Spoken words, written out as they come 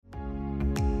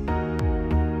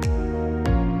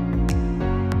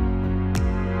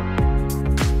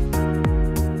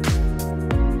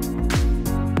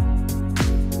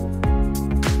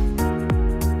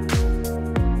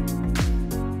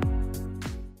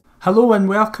Hello and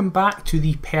welcome back to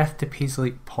the Perth to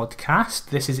Paisley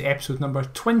podcast. This is episode number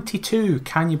 22.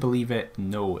 Can you believe it?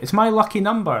 No. It's my lucky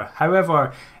number.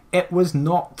 However, it was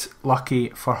not lucky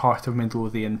for Heart of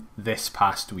Midlothian this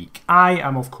past week. I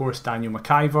am, of course, Daniel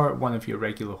McIver, one of your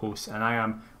regular hosts, and I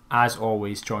am, as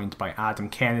always, joined by Adam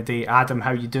Kennedy. Adam,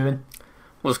 how you doing?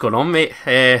 What's going on, mate?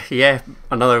 Yeah,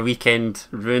 another weekend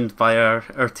ruined by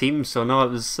our team, so no,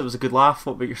 it was a good laugh.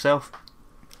 What about yourself?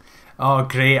 Oh,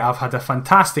 great. I've had a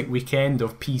fantastic weekend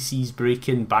of PCs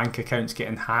breaking, bank accounts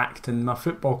getting hacked, and my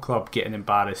football club getting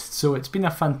embarrassed. So it's been a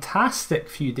fantastic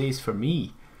few days for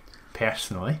me,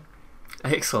 personally.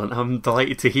 Excellent. I'm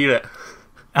delighted to hear it.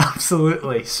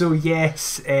 Absolutely. So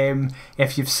yes,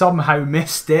 if you've somehow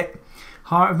missed it,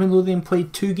 Heart of Midlothian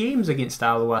played 2 games against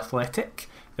Alloa Athletic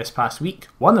this past week.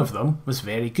 One of them was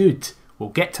very good. We'll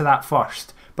get to that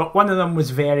first. But one of them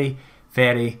was very,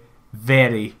 very,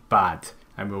 very bad.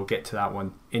 And we'll get to that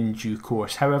one in due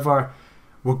course. However,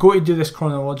 we're going to do this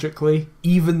chronologically.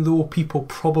 Even though people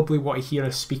probably want to hear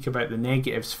us speak about the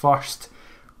negatives first,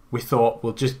 we thought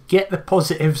we'll just get the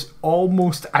positives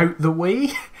almost out the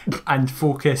way and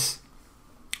focus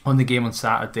on the game on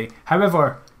Saturday.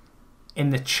 However,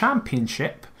 in the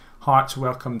Championship, Hearts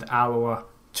welcomed Alloa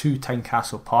to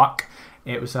Tynecastle Park.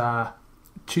 It was a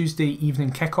Tuesday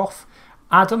evening kickoff.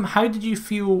 Adam, how did you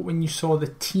feel when you saw the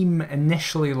team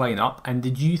initially line up, and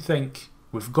did you think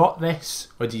we've got this,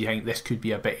 or do you think this could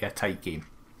be a bit of a tight game?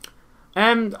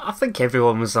 I think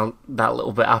everyone was that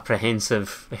little bit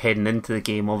apprehensive heading into the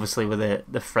game, obviously with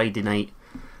the Friday night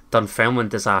Dunfermline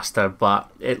disaster, but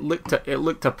it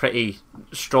looked a pretty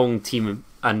strong team,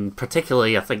 and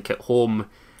particularly I think at home.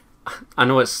 I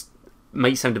know it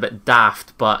might sound a bit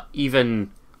daft, but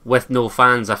even with no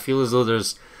fans, I feel as though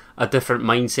there's a different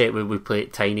mindset when we play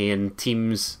at Tiny, and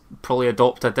teams probably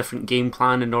adopt a different game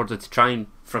plan in order to try and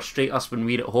frustrate us when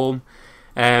we're at home.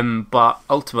 But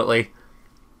ultimately,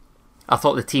 I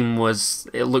thought the team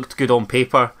it looked good on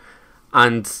paper,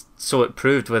 and so it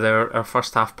proved with our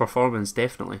first half performance,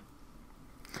 definitely.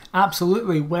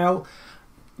 Absolutely. Well,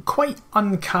 quite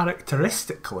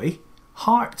uncharacteristically,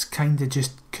 Hearts kind of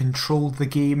just controlled the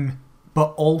game,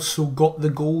 but also got the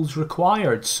goals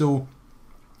required. So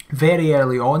very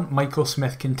early on, Michael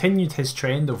Smith continued his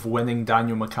trend of winning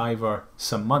Daniel McIver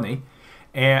some money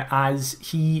as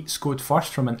he scored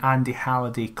first from an Andy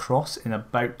Halliday cross in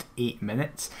about 8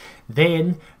 minutes.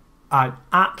 Then an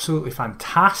absolutely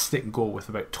fantastic goal with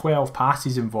about 12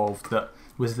 passes involved that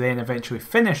was then eventually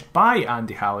finished by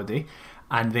Andy Halliday.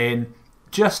 And then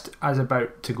just as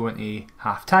about to go into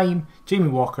half time, Jamie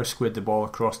Walker squared the ball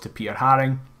across to Peter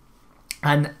Haring.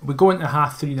 And we go into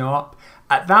half 3-0 up.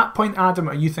 At that point, Adam,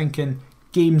 are you thinking,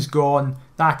 game's gone,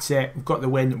 that's it, we've got the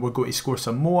win, we're going to score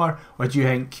some more? Or do you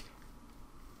think,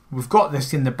 we've got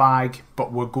this in the bag,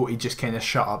 but we're going to just kind of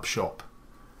shut up shop?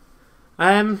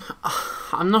 I'm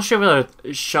not sure whether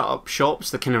shut up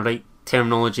shop's the kind of right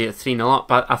terminology at 3-0 up,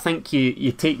 but I think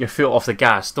you take your foot off the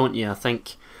gas, don't you? I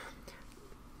think,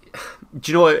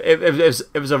 do you know,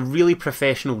 it was a really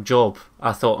professional job,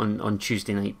 I thought, on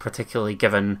Tuesday night, particularly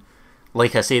given,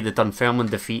 like I say, the Dunfermline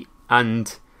defeat.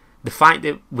 And the fact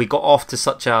that we got off to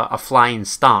such a flying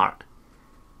start,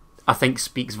 I think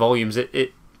speaks volumes.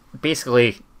 It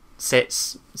basically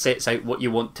sets out what you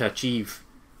want to achieve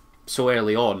so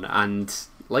early on. And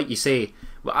like you say,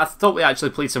 I thought we actually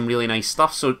played some really nice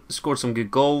stuff, so scored some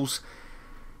good goals.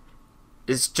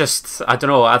 It's just, I don't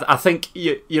know, I think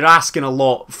you're asking a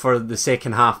lot for the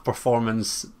second half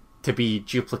performance to be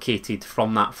duplicated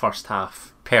from that first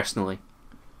half, personally.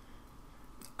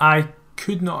 I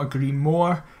could not agree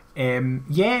more.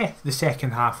 The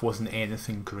second half wasn't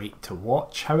anything great to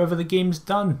watch. However, the game's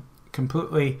done.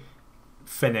 Completely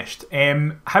finished.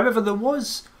 However, there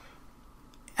was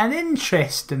an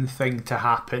interesting thing to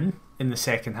happen in the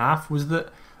second half, was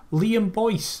that Liam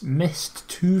Boyce missed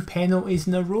 2 penalties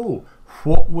in a row.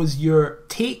 What was your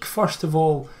take, first of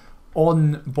all,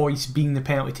 on Boyce being the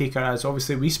penalty taker? As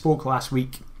obviously we spoke last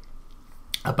week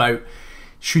about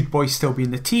should Boyce still be in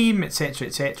the team, etc,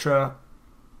 etc.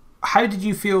 How did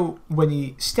you feel when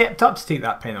he stepped up to take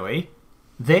that penalty,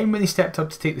 then when he stepped up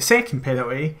to take the second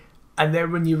penalty, and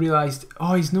then when you realised,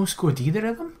 he's no scored either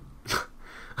of them?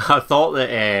 I thought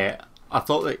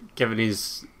that given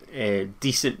his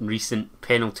decent recent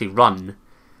penalty run,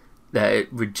 that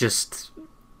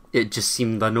it just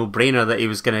seemed a no-brainer that he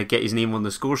was going to get his name on the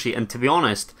score sheet. And to be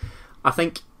honest, I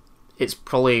think it's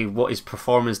probably what his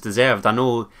performance deserved. I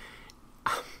know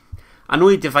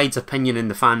he divides opinion in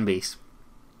the fan base,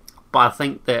 but I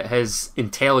think that his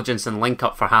intelligence and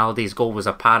link-up for Halliday's goal was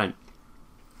apparent.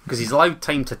 because he's allowed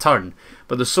time to turn,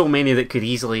 but there's so many that could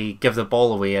easily give the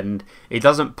ball away, and he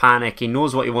doesn't panic. He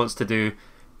knows what he wants to do,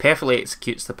 perfectly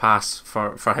executes the pass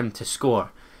for him to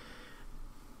score.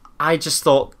 I just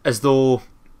thought as though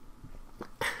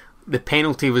the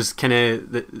penalty was kind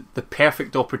of the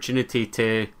perfect opportunity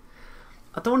to,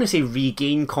 I don't want to say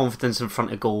regain confidence in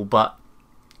front of goal, but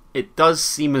it does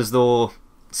seem as though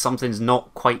something's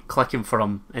not quite clicking for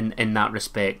him in that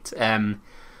respect.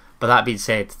 But that being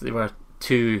said, there were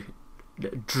two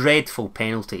dreadful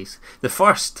penalties. The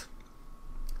first's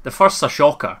a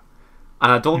shocker,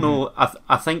 and I don't know.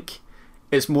 I think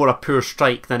it's more a poor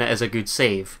strike than it is a good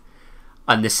save.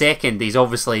 And the second, he's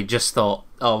obviously just thought,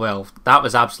 oh well, that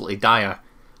was absolutely dire.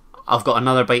 I've got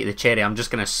another bite of the cherry. I'm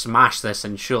just going to smash this,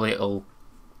 and surely it'll,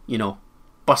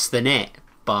 bust the net.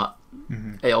 But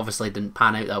it obviously didn't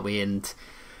pan out that way. And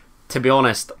to be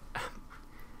honest,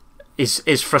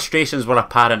 his frustrations were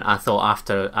apparent, I thought,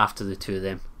 after the two of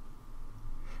them.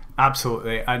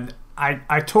 Absolutely, and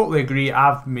I totally agree.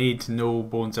 I've made no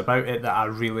bones about it that I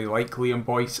really like Liam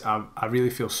Boyce. I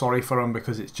really feel sorry for him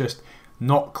because it's just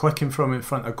not clicking from in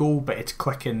front of goal, but it's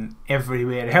clicking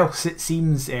everywhere else, it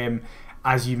seems.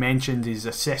 As you mentioned, his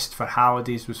assist for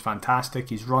Halliday's was fantastic.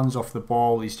 His runs off the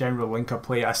ball, his general link-up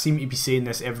play. I seem to be saying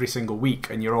this every single week,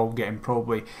 and you're all getting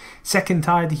probably sick and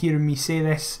tired of hearing me say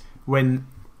this, when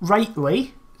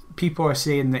rightly people are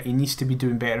saying that he needs to be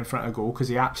doing better in front of goal, because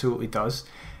he absolutely does.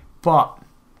 But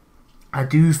I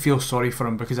do feel sorry for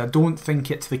him, because I don't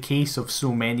think it's the case of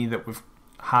so many that we've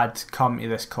had come to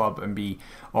this club and be,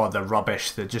 oh, they're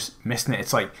rubbish, they're just missing it.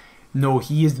 It's like, no,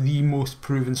 he is the most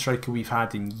proven striker we've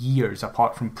had in years,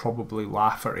 apart from probably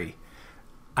Lafferty.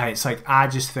 And it's like, I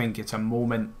just think it's a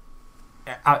moment.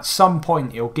 At some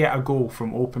point, he'll get a goal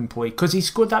from open play, because he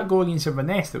scored that goal against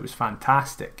Inverness that was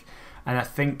fantastic. And I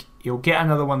think he'll get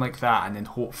another one like that, and then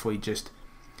hopefully just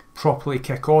properly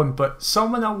kick on. But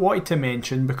someone I wanted to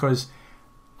mention, because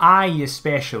I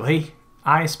especially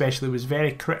was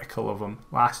very critical of him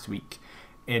last week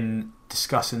in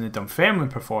discussing the Dunfermline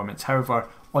performance. However,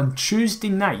 on Tuesday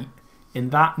night, in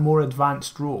that more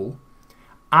advanced role,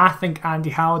 I think Andy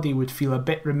Halliday would feel a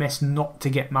bit remiss not to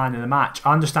get man of the match.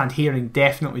 I understand Herring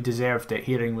definitely deserved it.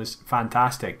 Herring was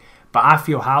fantastic. But I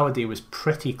feel Halliday was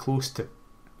pretty close to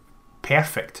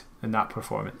perfect in that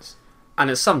performance. And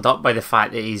it's summed up by the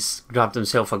fact that he's grabbed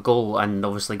himself a goal and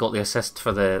obviously got the assist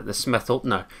for the Smith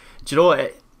opener. Do you know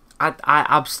what? I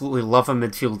absolutely love a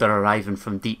midfielder arriving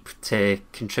from deep to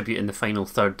contribute in the final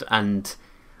third, and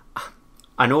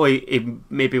I know he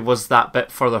maybe was that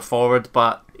bit further forward,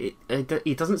 but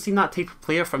he doesn't seem that type of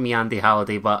player for me, Andy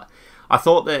Halliday. But I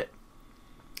thought that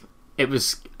it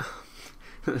was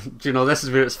do you know, this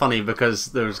is where it's funny,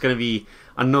 because there's going to be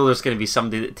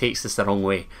somebody that takes this the wrong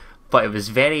way, but it was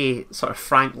very sort of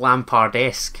Frank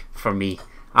Lampard-esque for me.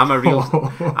 I'm a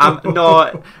real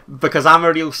because I'm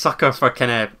a real sucker for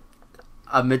kind of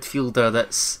a midfielder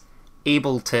that's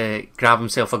able to grab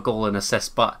himself a goal and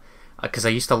assist, but because I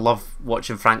used to love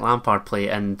watching Frank Lampard play,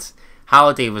 and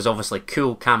Halliday was obviously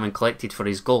cool, calm and collected for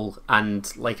his goal.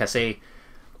 And like I say,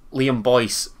 Liam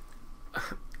Boyce,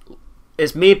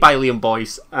 it's made by Liam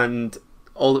Boyce, and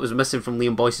all that was missing from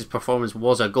Liam Boyce's performance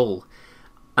was a goal.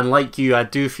 And like you, I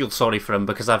do feel sorry for him,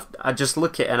 because I just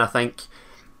look at it and I think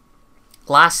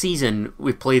last season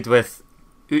we played with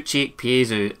Uche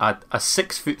Ikpeazu, a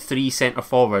 6'3" centre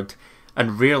forward,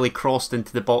 and rarely crossed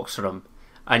into the box for him.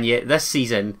 And yet this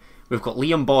season we've got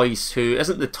Liam Boyce, who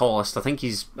isn't the tallest. I think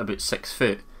he's about 6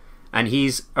 foot, and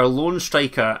he's our lone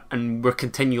striker, and we're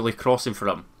continually crossing for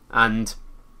him. And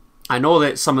I know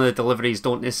that some of the deliveries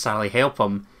don't necessarily help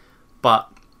him, but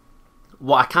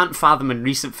what I can't fathom in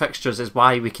recent fixtures is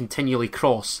why we continually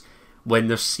cross when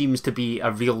there seems to be a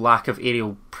real lack of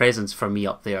aerial presence for me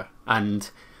up there. And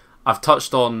I've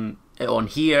touched on it on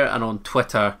here and on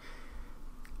Twitter.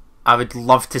 I would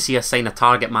love to see us sign a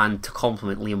target man to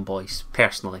complement Liam Boyce,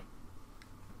 personally.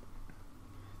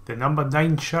 The number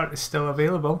 9 shirt is still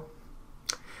available.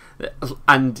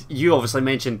 And you obviously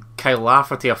mentioned Kyle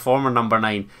Lafferty, a former number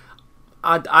 9.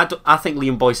 I think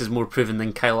Liam Boyce is more proven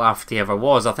than Kyle Lafferty ever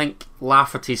was. I think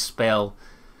Lafferty's spell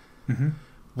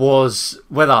was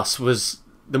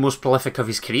the most prolific of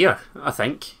his career, I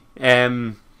think.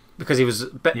 Because he was a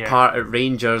bit part at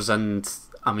Rangers, and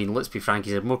I mean, let's be frank,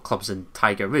 he's had more clubs than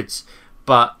Tiger Woods.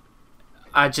 But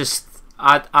I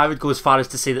would go as far as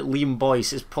to say that Liam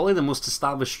Boyce is probably the most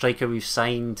established striker we've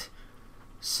signed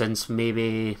since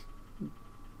maybe,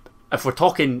 if we're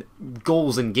talking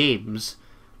goals in games,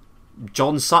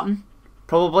 John Sutton,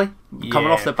 probably,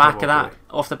 coming off the back of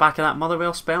that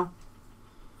Motherwell spell.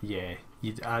 Yeah,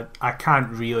 I can't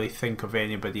really think of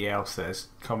anybody else that has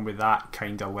come with that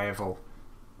kind of level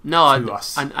No, to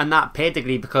us. and that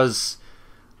pedigree, because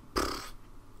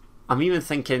I'm even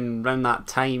thinking around that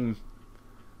time,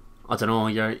 I don't know,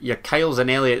 your Kyles and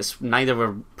Elliots, neither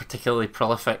were particularly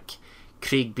prolific.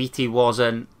 Craig Beattie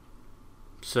wasn't.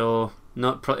 So,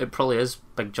 it probably is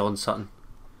Big John Sutton.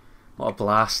 What a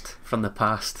blast from the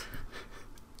past.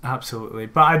 Absolutely.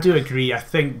 But I do agree. I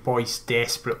think Boyce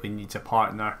desperately needs a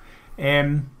partner.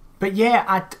 But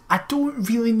yeah, I don't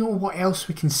really know what else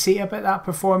we can say about that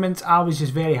performance. I was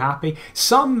just very happy.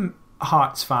 Some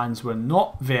Hearts fans were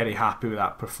not very happy with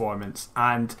that performance.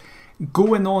 And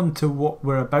going on to what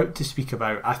we're about to speak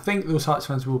about, I think those Hearts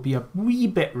fans will be a wee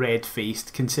bit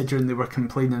red-faced, considering they were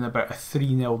complaining about a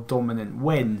 3-0 dominant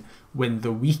win when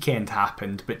the weekend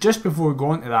happened. But just before we go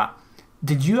on to that,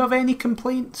 did you have any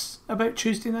complaints about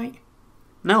Tuesday night?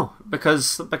 No,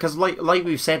 because like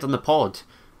we've said on the pod,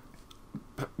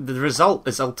 the result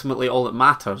is ultimately all that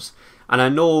matters. And I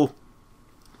know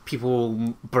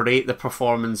people berate the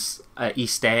performance at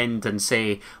East End and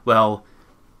say, well,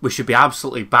 we should be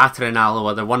absolutely battering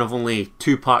Alloa. They're one of only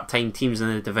 2 part-time teams in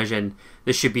the division.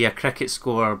 This should be a cricket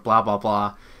score, blah, blah,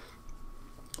 blah.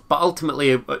 But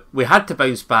ultimately, we had to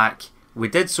bounce back. We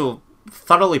did so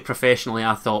thoroughly professionally,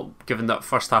 I thought, given that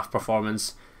first half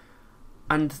performance.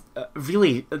 And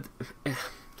really,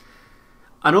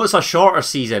 I know it's a shorter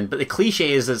season, but the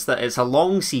cliche is that it's a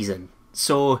long season.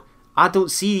 So I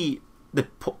don't see the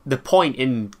point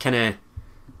in kind of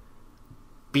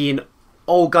being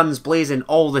all guns blazing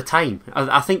all the time.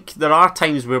 I think there are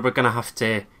times where we're going to have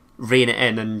to rein it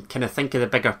in and kind of think of the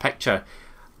bigger picture.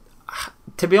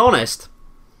 To be honest,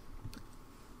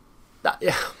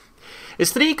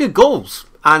 it's 3 good goals,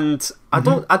 and I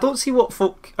don't see what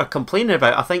folk are complaining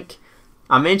about. I think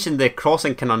I mentioned the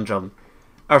crossing conundrum.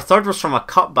 Our third was from a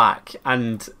cutback,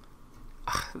 and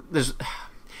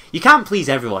you can't please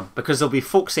everyone, because there'll be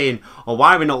folk saying, "Oh,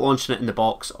 why are we not launching it in the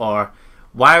box?" or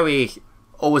 "Why are we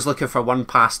always looking for one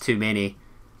pass too many?"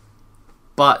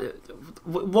 But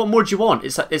what more do you want?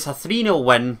 It's a 3-0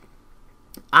 win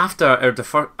after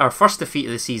our first defeat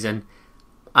of the season,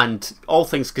 and all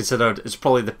things considered, it's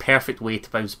probably the perfect way to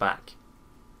bounce back.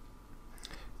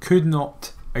 Could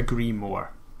not agree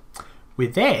more. We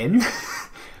then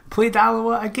played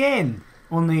Alloa again,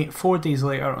 only 4 days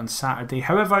later on Saturday.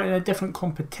 However, in a different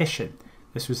competition.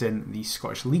 This was in the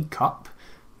Scottish League Cup,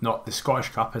 not the Scottish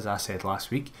Cup, as I said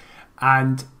last week.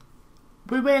 And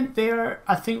we went there.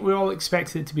 I think we all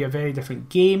expected it to be a very different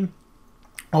game.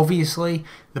 Obviously,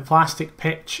 the plastic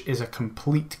pitch is a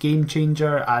complete game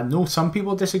changer. I know some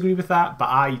people disagree with that, but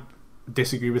I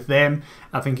disagree with them.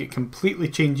 I think it completely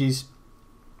changes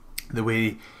the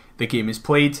way the game is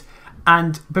played.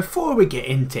 And before we get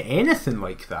into anything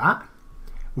like that,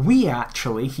 we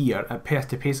actually here at Perth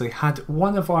to Paisley had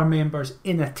one of our members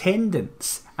in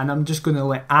attendance, and I'm just going to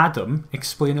let Adam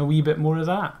explain a wee bit more of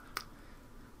that.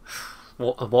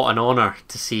 What an honour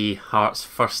to see Hearts'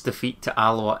 first defeat to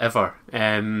Alloa ever.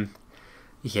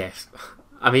 Yes,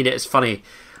 I mean, it's funny.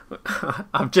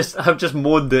 I've just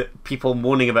moaned at people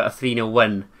moaning about a 3-0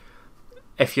 win.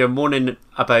 If you're moaning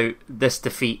about this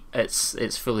defeat,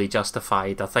 it's fully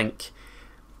justified. I think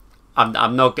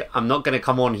I'm not going to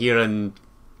come on here and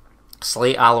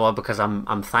slate Alloa, because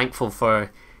I'm thankful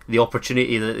for the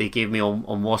opportunity that they gave me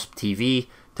on Wasp TV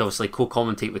to obviously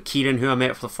co-commentate with Kieran, who I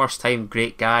met for the first time.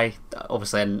 Great guy,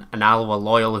 obviously an Alloa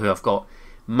loyal who I've got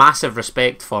massive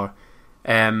respect for.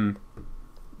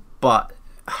 But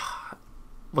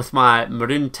with my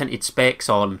maroon tinted specs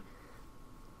on,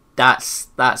 that's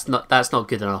not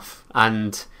good enough.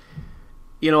 And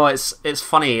you know, it's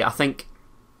funny. I think,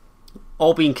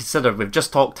 all being considered, we've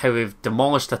just talked how we've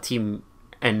demolished a team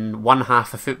in one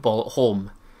half of football at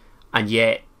home, and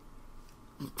yet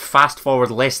fast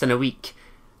forward less than a week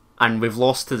and we've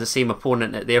lost to the same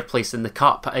opponent at their place in the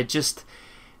cup.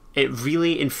 It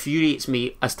really infuriates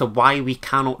me as to why we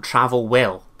cannot travel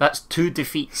well. That's 2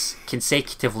 defeats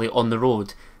consecutively on the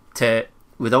road to,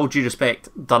 with all due respect,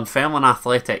 Dunfermline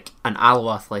Athletic and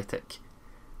Alloa Athletic.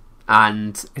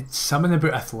 And it's something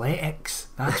about athletics.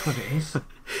 That's what it is.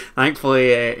 Thankfully,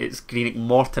 it's Greenock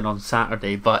Morton on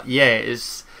Saturday. But yeah,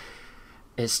 it's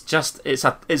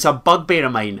a bugbear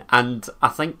of mine. And I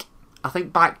think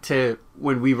back to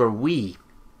when we were wee,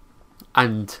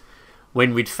 and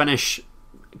when we'd finish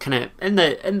kind of in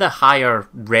the higher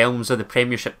realms of the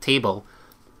Premiership table,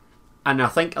 and I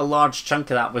think a large chunk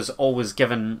of that was always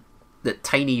given that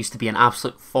Tiny used to be an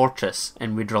absolute fortress,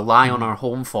 and we'd rely on our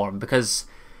home form, because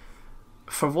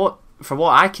for what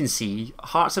I can see,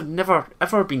 Hearts have never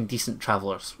ever been decent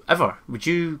travellers ever. Would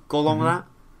you go along with that?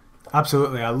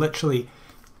 Absolutely.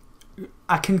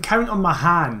 I can count on my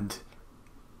hand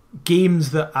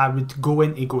games that I would go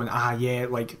into going, yeah,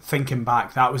 like thinking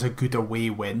back, that was a good away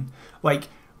win. Like,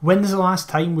 when's the last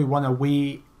time we won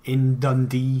away in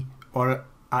Dundee or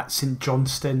at St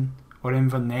Johnstone or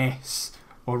Inverness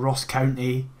or Ross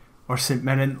County or St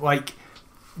Mirren? Like,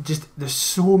 just there's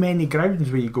so many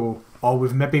grounds where you go,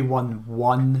 we've maybe won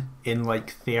one in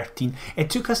like 13. It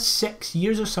took us 6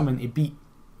 years or something to beat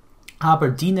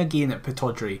Aberdeen again at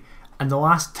Pittodrie, and the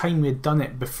last time we had done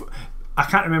it before, I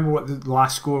can't remember what the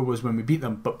last score was when we beat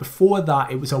them, but before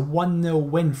that it was a 1-0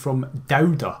 win from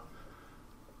Dowda.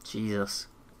 Jesus.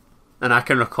 And I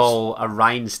can recall a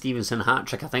Ryan Stevenson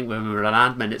hat-trick, I think, when we were an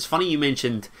admin. It's funny you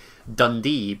mentioned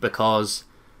Dundee, because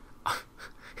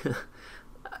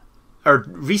our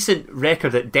recent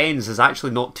record at Dens is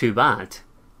actually not too bad,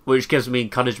 which gives me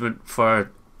encouragement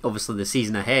for obviously the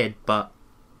season ahead. But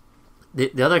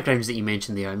the other grounds that you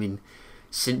mentioned there, I mean,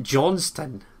 St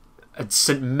Johnstone and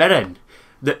St Mirren.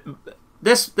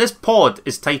 This pod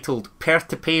is titled Perth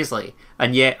to Paisley,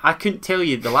 and yet I couldn't tell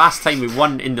you the last time we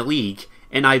won in the league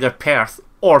in either Perth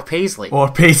or Paisley.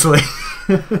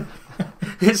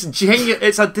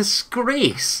 It's a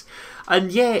disgrace.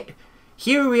 And yet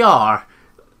here we are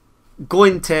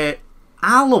going to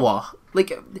Alloa.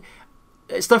 Like,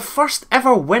 it's their first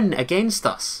ever win against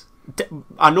us.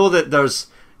 I know that there's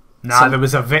there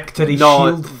was a victory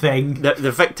shield thing.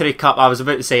 The Victory Cup, I was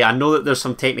about to say, I know that there's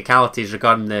some technicalities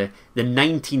regarding the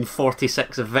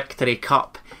 1946 Victory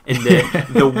Cup in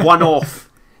the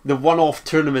one-off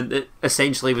tournament that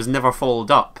essentially was never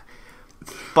followed up.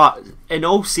 But in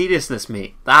all seriousness,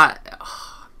 mate,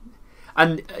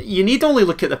 and you need only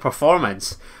look at the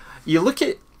performance. You look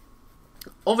at,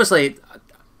 obviously,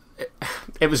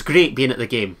 it was great being at the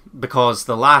game, because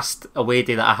the last away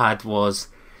day that I had was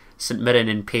St Mirren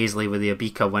and Paisley with the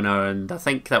Abika winner, and I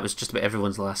think that was just about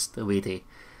everyone's last away day.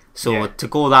 So to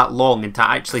go that long and to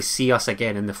actually see us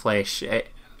again in the flesh,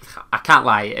 I can't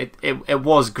lie, it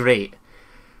was great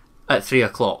at 3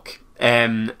 o'clock.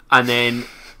 And then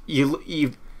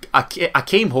I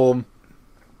came home,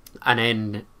 and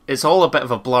then it's all a bit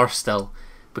of a blur still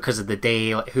because of the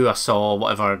day, like who I saw,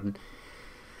 whatever. And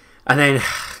then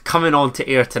coming on to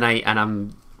air tonight, and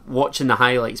I'm watching the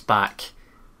highlights back,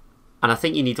 and I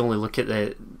think you need only look at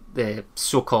the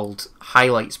so-called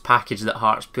highlights package that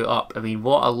Hearts put up. I mean,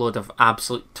 what a load of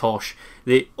absolute tosh.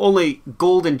 The only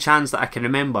golden chance that I can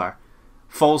remember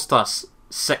falls to us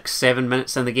 6-7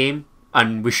 minutes in the game,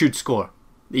 and we should score.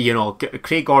 You know,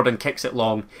 Craig Gordon kicks it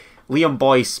long, Liam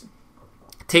Boyce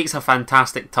takes a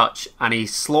fantastic touch, and he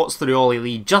slots through Ollie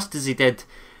Lee just as he did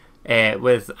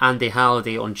with Andy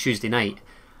Halliday on Tuesday night,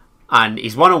 and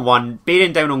he's 1-on-1,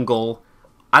 bearing down on goal.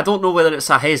 I don't know whether it's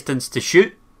a hesitance to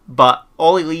shoot, but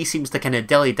Ollie Lee seems to kind of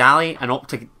dilly-dally and opt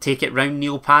to take it round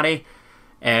Neil Parry,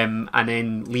 and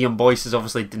then Liam Boyce is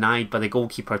obviously denied by the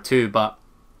goalkeeper too. But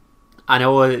I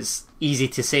know it's easy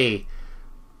to say,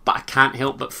 but I can't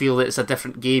help but feel that it's a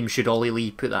different game should Ollie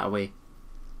Lee put that away,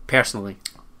 personally.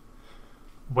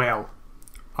 Well,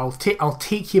 I'll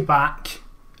take you back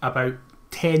about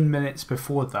 10 minutes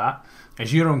before that,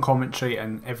 as you're on commentary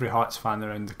and every Hearts fan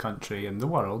around the country and the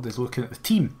world is looking at the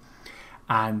team,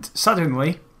 and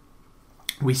suddenly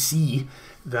we see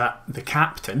that the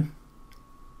captain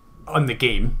on the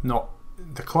game, not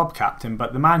the club captain,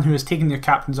 but the man who has taken the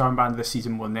captain's armband this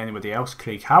season more than anybody else,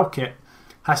 Craig Halkett,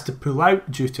 has to pull out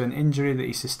due to an injury that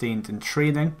he sustained in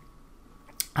training,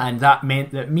 and that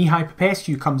meant that Mihai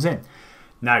Popescu comes in.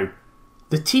 Now,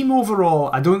 the team overall,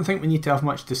 I don't think we need to have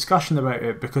much discussion about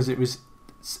it, because it was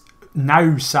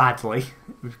now, sadly,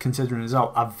 considering the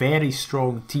result, a very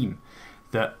strong team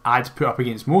that I'd put up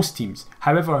against most teams.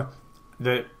 However,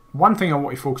 the one thing I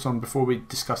want to focus on before we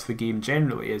discuss the game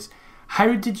generally is,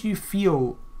 how did you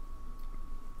feel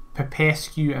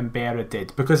Popescu and Berra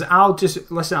did? Because I'm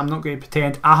not going to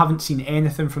pretend I haven't seen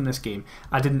anything from this game.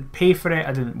 I didn't pay for it,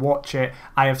 I didn't watch it.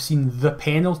 I have seen the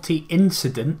penalty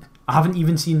incident. I haven't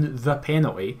even seen the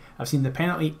penalty. I've seen the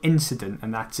penalty incident,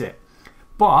 and that's it.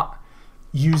 But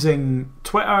using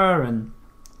Twitter and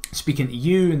speaking to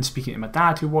you and speaking to my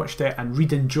dad who watched it and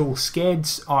reading Joel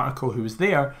Sked's article who was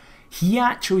there, he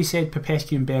actually said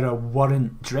Popescu and Berra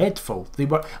weren't dreadful. They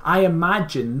were. I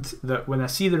imagined that when I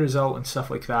see the result and stuff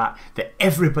like that, that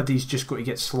everybody's just going to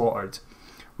get slaughtered.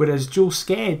 Whereas Joel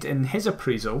Sked in his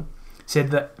appraisal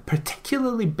said that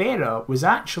particularly Berra was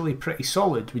actually pretty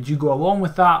solid. Would you go along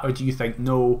with that, or do you think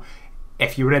no,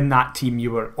 if you were in that team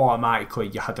you were automatically,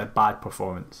 you had a bad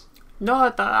performance?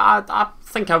 No, I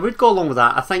think I would go along with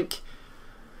that. I think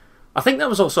that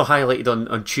was also highlighted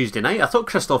on Tuesday night. I thought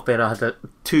Christophe Berra had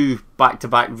 2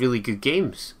 back-to-back really good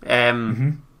games.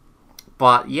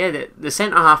 But yeah, the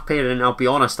centre-half pairing, I'll be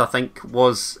honest, I think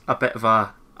was a bit of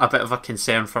a a bit of a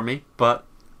concern for me. But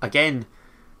again,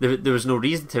 there was no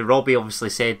reason to. Robbie obviously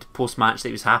said post-match that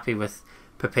he was happy with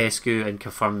Popescu and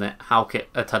confirmed that Halkett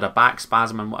had a back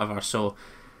spasm and whatever. So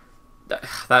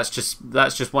that's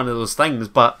just one of those things.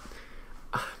 But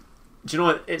do you know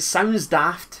what? It sounds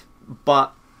daft,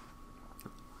 but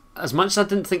as much as I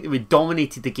didn't think that we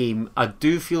dominated the game, I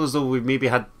do feel as though we maybe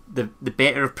had the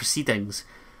better of proceedings.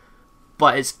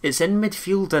 But it's in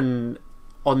midfield and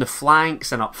on the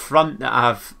flanks and up front that I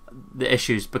have the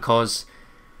issues, because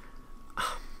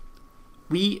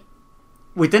we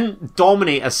didn't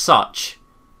dominate as such,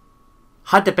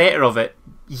 had the better of it,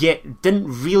 yet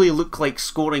didn't really look like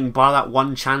scoring bar that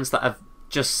one chance that I've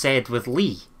just said with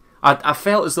Lee. I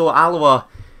felt as though Alloa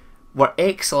were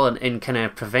excellent in kind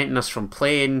of preventing us from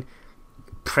playing,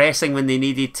 pressing when they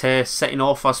needed to, sitting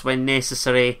off us when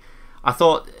necessary. I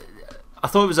thought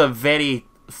it was a very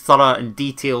thorough and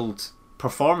detailed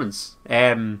performance,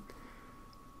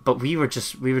 but we were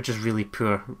just really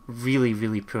poor, really,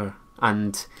 really poor,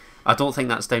 and I don't think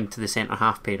that's down to the centre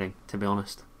half pairing, to be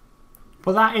honest.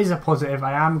 Well, that is a positive.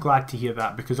 I am glad to hear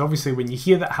that, because obviously when you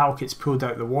hear that Halkett's pulled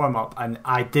out the warm-up, and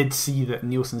I did see that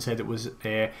Nielsen said it was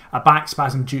a back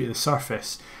spasm due to the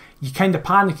surface, you kind of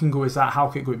panic and go, is that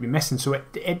Halkett going to be missing? So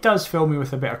it does fill me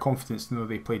with a bit of confidence to know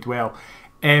they played well.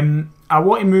 I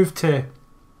want to move to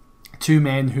two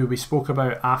men who we spoke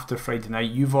about after Friday night.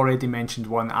 You've already mentioned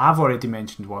one. I've already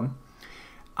mentioned one.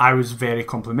 I was very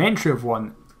complimentary of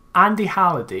one. Andy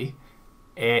Halliday,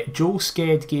 Joel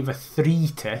Sked gave a 3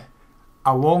 to,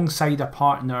 alongside a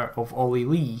partner of Ollie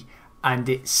Lee, and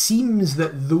it seems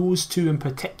that those two in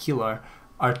particular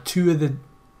are two of the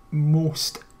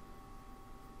most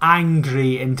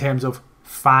angry in terms of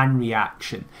fan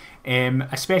reaction,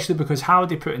 especially because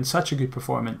Halliday put in such a good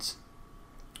performance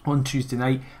on Tuesday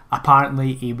night.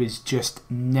 Apparently he was just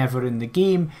never in the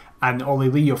game, and Ollie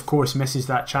Lee of course misses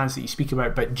that chance that you speak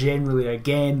about, but generally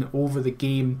again over the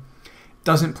game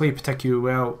doesn't play particularly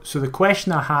well. So the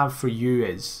question I have for you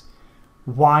is,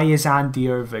 why is Andy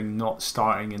Irving not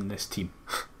starting in this team?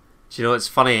 Do you know, it's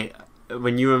funny,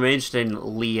 when you were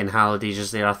mentioning Lee and Halliday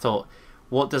just there, I thought,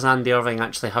 what does Andy Irving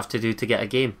actually have to do to get a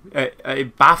game?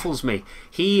 It baffles me.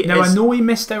 I know he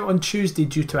missed out on Tuesday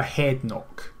due to a head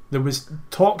knock. There was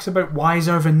talks about why is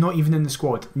Irving not even in the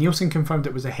squad. Nielsen confirmed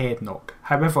it was a head knock.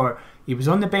 However, he was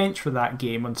on the bench for that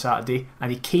game on Saturday,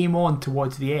 and he came on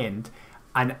towards the end.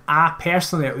 And I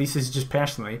personally, at least this is just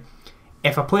personally,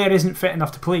 if a player isn't fit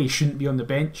enough to play, he shouldn't be on the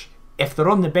bench. If they're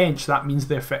on the bench, that means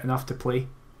they're fit enough to play.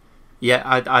 Yeah,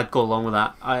 I'd go along with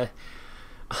that.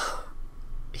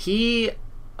 He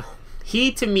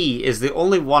to me is the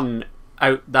only one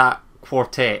out that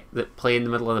quartet that play in the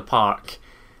middle of the park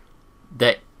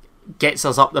that gets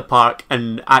us up the park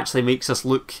and actually makes us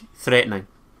look threatening.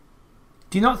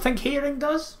 Do you not think Herring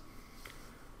does?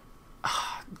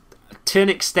 To an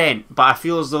extent, but I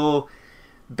feel as though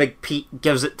Big Pete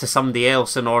gives it to somebody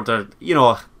else in order, you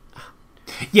know.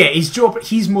 Yeah, his job,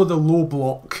 he's more the low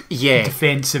block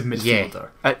defensive midfielder.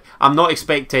 Yeah. I'm not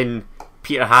expecting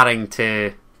Peter Haring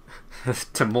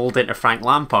to mould into Frank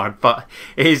Lampard, but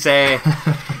his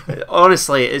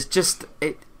honestly, it's just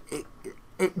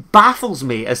it baffles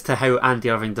me as to how Andy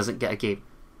Irving doesn't get a game.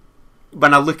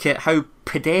 When I look at how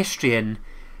pedestrian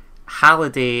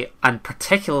Halliday and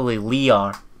particularly Lee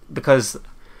are, because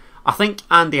I think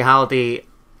Andy Halliday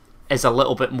is a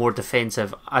little bit more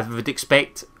defensive. I would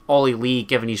expect Ollie Lee,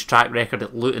 given his track record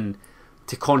at Luton,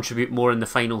 to contribute more in the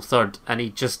final third, and he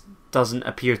just doesn't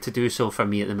appear to do so for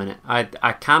me at the minute.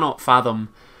 I cannot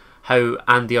fathom how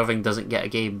Andy Irving doesn't get a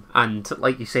game, and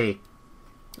like you say,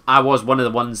 I was one of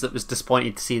the ones that was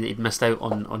disappointed to see that he'd missed out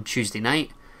on Tuesday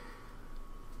night,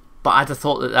 but I'd have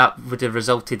thought that would have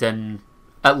resulted in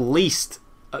at least,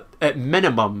 at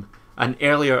minimum, an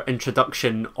earlier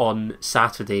introduction on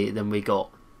Saturday than we got.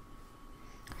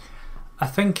 I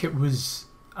think it was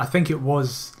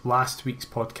last week's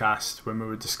podcast when we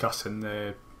were discussing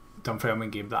the Dunfermline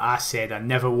game that I said I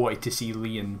never wanted to see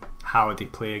Lee and Halliday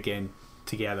play again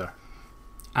together,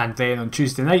 and then on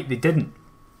Tuesday night they didn't,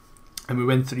 and we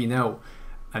win 3-0,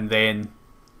 and then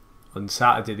on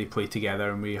Saturday they play together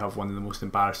and we have one of the most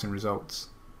embarrassing results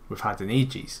we've had in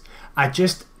ages. I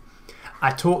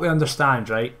totally understand,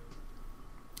 right,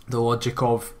 the logic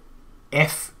of,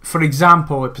 if, for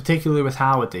example, particularly with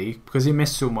Halliday, because he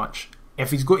missed so much,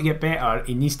 if he's going to get better,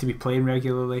 he needs to be playing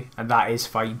regularly, and that is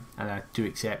fine, and I do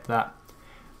accept that.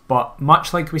 But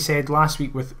much like we said last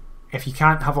week, with if you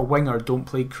can't have a winger, don't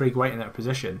play Craig White in that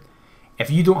position. If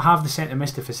you don't have the centre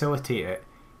miss to facilitate it,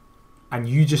 and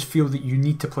you just feel that you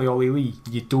need to play Ollie Lee,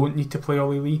 you don't need to play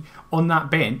Ollie Lee. On that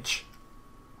bench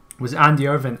was Andy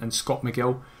Irving and Scott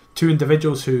McGill, two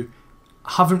individuals who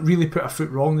haven't really put a foot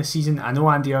wrong this season. I know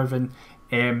Andy Irvine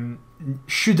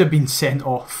should have been sent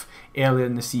off earlier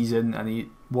in the season, and he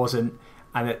wasn't.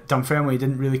 And at Dunfermline, he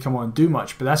didn't really come on and do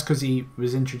much, but that's because he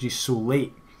was introduced so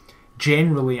late.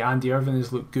 Generally, Andy Irvine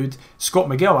has looked good. Scott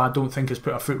McGill, I don't think has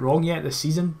put a foot wrong yet this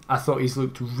season. I thought he's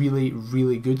looked really,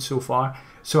 really good so far.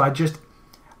 So I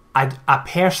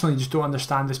personally just don't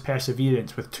understand this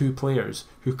perseverance with two players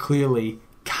who clearly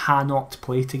cannot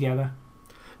play together.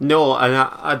 No, and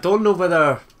I don't know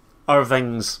whether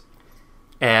Irving's,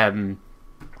 I don't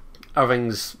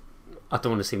want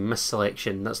to say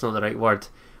misselection, that's not the right word,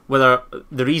 whether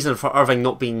the reason for Irving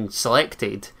not being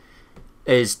selected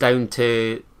is down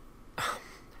to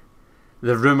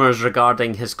the rumours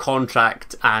regarding his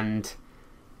contract and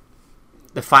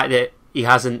the fact that he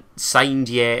hasn't signed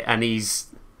yet, and he's...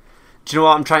 Do you know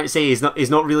what I'm trying to say? He's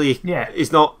not really... Yeah.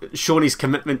 He's not shown his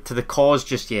commitment to the cause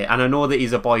just yet. And I know that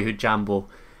he's a boyhood Jambo,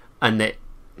 and that...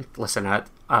 Listen,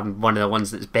 I'm one of the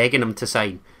ones that's begging him to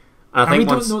sign. And we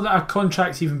don't know that a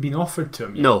contract's even been offered to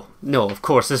him yet. No, of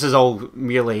course. This is all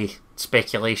merely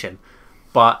speculation.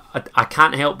 But I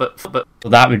can't help but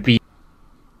that would be...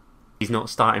 He's not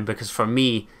starting, because for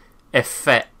me, if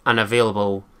fit and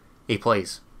available, he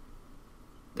plays.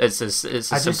 It's as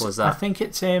simple as that. I think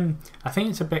it's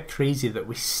a bit crazy that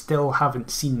we still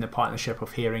haven't seen the partnership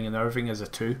of Herring and Irving as a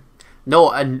two.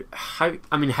 No, and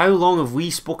how long have we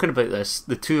spoken about this,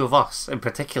 the two of us in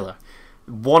particular,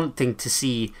 wanting to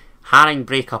see Herring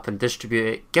break up and distribute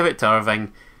it, give it to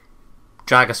Irving,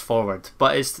 drag us forward,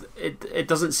 but it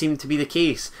doesn't seem to be the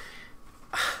case.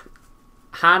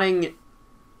 Herring,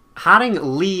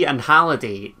 Lee and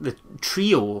Halliday, the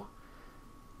trio,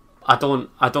 I don't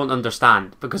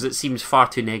understand, because it seems far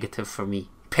too negative for me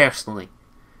personally.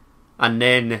 And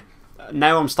then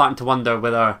now I'm starting to wonder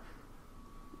whether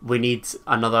we need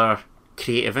another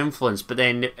creative influence. But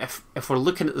then if we're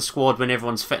looking at the squad when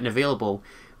everyone's fit and available,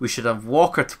 we should have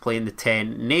Walker to play in the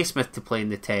 10, Naismith to play in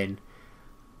the 10.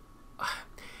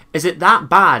 Is it that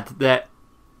bad that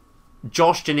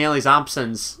Josh Ginnelly's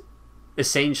absence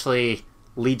essentially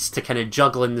leads to kind of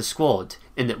juggling the squad,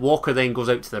 in that Walker then goes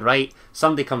out to the right,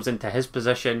 somebody comes into his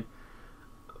position,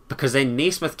 because then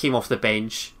Naismith came off the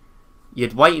bench, you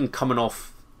had Whiten coming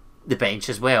off the bench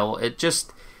as well. It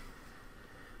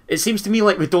seems to me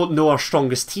like we don't know our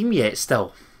strongest team yet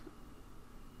still.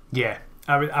 Yeah,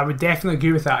 I would definitely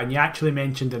agree with that, and you actually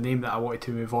mentioned a name that I wanted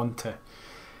to move on to.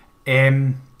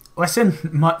 Listen,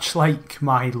 much like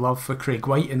my love for Craig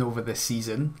Whiten over this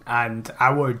season and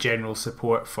our general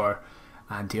support for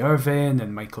Andy Irvine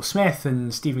and Michael Smith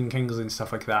and Stephen Kingsley and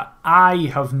stuff like that, I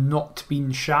have not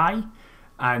been shy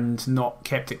and not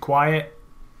kept it quiet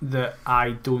that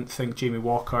I don't think Jamie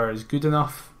Walker is good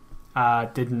enough. I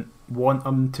didn't want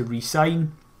him to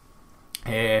re-sign.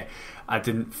 I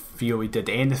didn't feel he did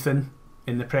anything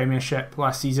in the Premiership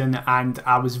last season, and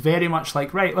I was very much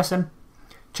like, right, listen,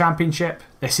 Championship,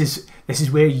 this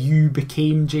is where you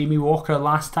became Jamie Walker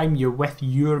last time. You're with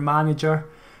your manager.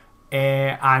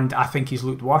 And I think he's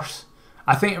looked worse.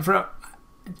 I think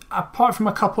apart from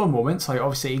a couple of moments, like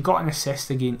obviously he got an assist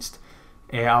against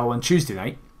Hull on Tuesday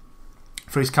night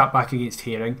for his cutback against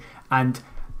Herring, and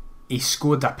he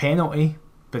scored a penalty,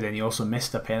 but then he also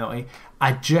missed a penalty.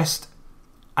 I just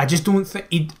don't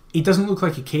think he doesn't look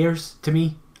like he cares to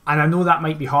me, and I know that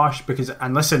might be harsh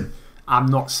and listen, I'm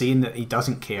not saying that he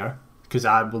doesn't care, because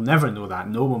I will never know that.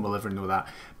 No one will ever know that.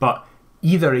 But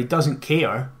either he doesn't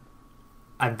care,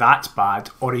 and that's bad,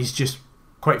 or he's just,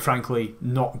 quite frankly,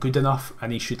 not good enough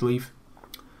and he should leave.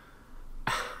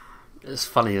 It's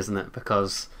funny, isn't it?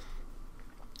 Because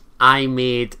I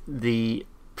made the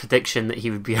prediction that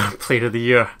he would be our Player of the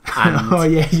Year. And, oh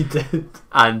yeah, you did.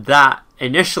 And that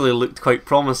initially looked quite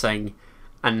promising,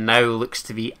 and now looks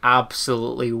to be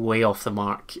absolutely way off the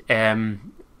mark.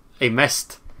 He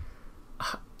missed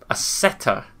a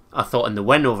sitter, I thought, in the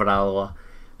win over Alloa,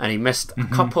 and he missed a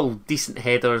couple decent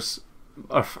headers,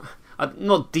 or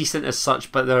not decent as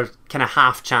such, but they're kind of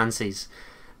half chances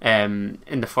in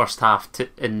the first half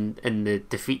in the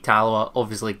defeat to Alloa.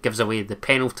 Obviously gives away the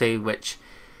penalty, which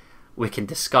we can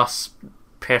discuss.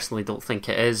 Personally don't think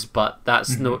it is, but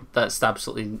that's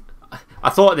absolutely...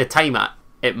 I thought at the time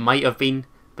it might have been,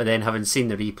 but then having seen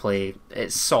the replay,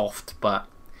 it's soft. But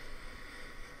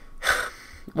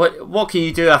what can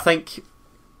you do? I think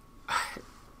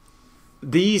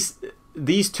these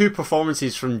two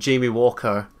performances from Jamie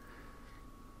Walker,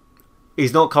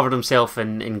 he's not covered himself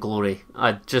in glory.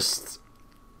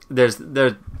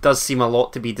 There does seem a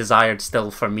lot to be desired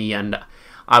still for me, and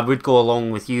I would go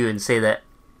along with you and say that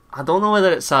I don't know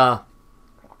whether it's that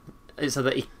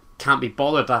he can't be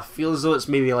bothered. I feel as though it's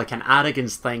maybe like an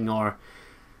arrogance thing, or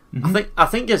I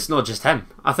think it's not just him.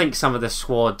 I think some of the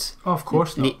squad, of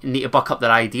course, need to buck up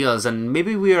their ideas, and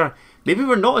maybe we're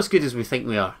not as good as we think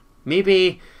we are.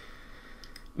 Maybe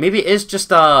it is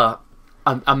just a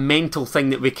mental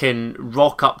thing that we can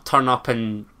rock up, turn up,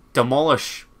 and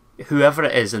demolish whoever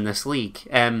it is in this league.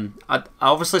 I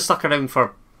obviously stuck around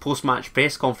for post-match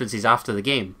press conferences after the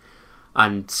game,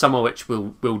 and some of which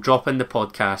we'll drop in the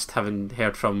podcast, having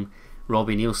heard from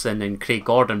Robbie Nielsen and Craig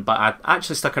Gordon, but I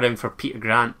actually stuck around for Peter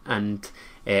Grant and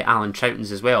Alan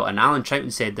Troughton's as well. And Alan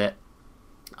Troughton said that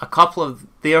a couple of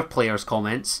their players'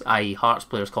 comments, i.e. Hearts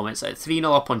players' comments, at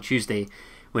 3-0 up on Tuesday,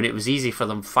 when it was easy for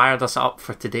them, fired us up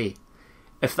for today.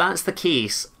 If that's the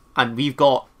case, and we've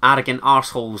got arrogant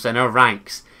arseholes in our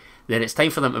ranks, then it's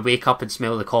time for them to wake up and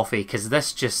smell the coffee, because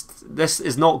this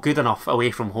is not good enough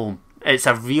away from home. It's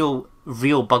a real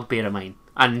bugbear of mine,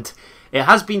 and it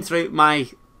has been throughout my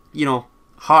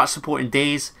Heart supporting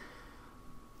days,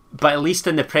 but at least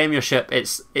in the Premiership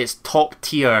it's top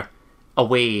tier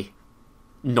away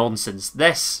nonsense.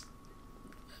 This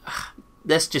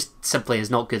just simply is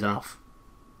not good enough.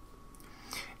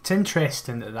 It's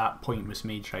interesting that point was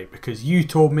made, right? Because you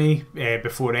told me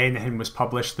before anything was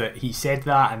published that he said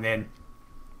that, and then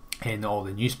in all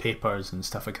the newspapers and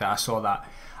stuff like that I saw that.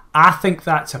 I think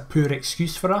that's a poor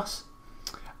excuse for us.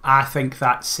 I think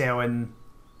that's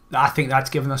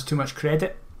giving us too much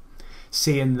credit,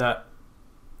 saying that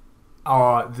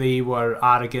they were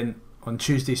arrogant on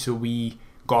Tuesday, so we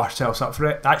got ourselves up for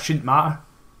it. That shouldn't matter.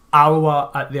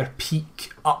 Alloa at their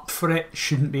peak up for it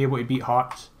shouldn't be able to beat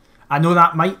Hearts. I know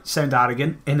that might sound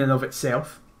arrogant in and of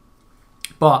itself,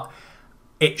 but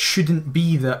it shouldn't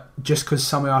be that just because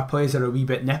some of our players are a wee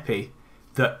bit nippy,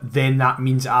 that then that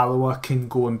means Alloa can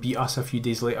go and beat us a few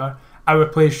days later. Our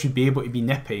players should be able to be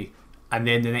nippy and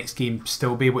then the next game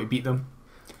still be able to beat them.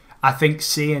 I think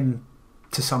saying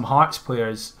to some Hearts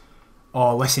players,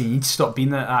 oh listen, you need to stop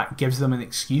being like that, gives them an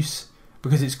excuse,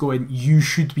 because it's going, you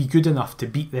should be good enough to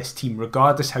beat this team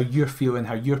regardless how you're feeling,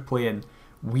 how you're playing.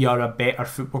 We are a better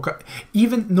football club.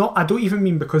 I don't even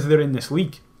mean because they're in this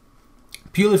league,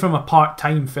 purely from a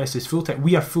part-time versus full-time.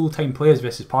 We are full-time players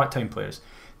versus part-time players.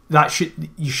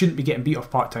 You shouldn't be getting beat off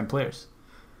part-time players.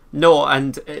 No,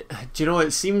 and do you know,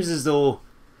 it seemed as though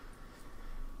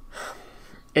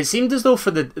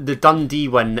for the Dundee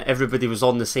win everybody was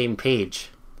on the same page,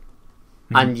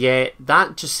 and yet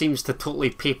that just seems to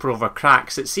totally paper over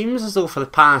cracks. It seems as though for the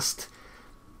past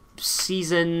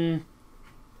season,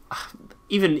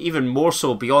 even more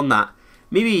so beyond that,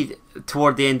 maybe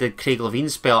toward the end of Craig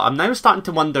Levine's spell, I'm now starting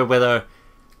to wonder whether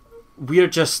we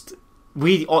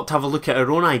ought to have a look at our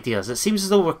own ideas. It seems as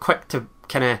though we're quick to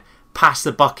kind of pass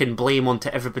the buck and blame onto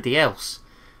everybody else.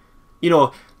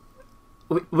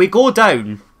 We go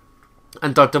down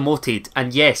and are demoted,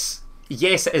 and yes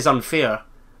it is unfair,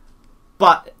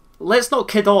 but let's not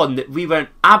kid on that we went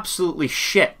absolutely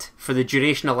shit for the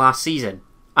duration of last season,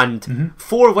 and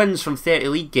 4 wins from 30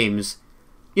 league games.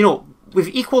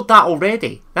 We've equalled that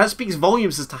already. That speaks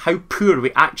volumes as to how poor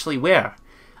we actually were,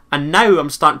 and now I'm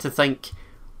starting to think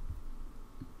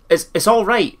it's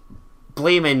alright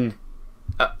blaming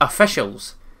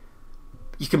officials.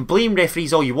 You can blame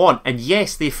referees all you want, and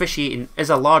yes, the officiating is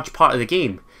a large part of the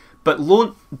game, but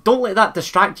don't let that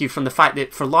distract you from the fact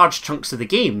that for large chunks of the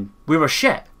game we were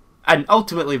shit, and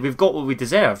ultimately we've got what we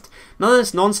deserved. None of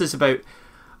this nonsense about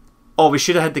we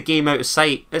should have had the game out of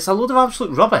sight. It's a load of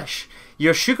absolute rubbish.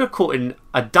 You're sugarcoating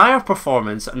a dire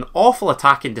performance, an awful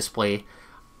attacking display,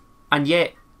 and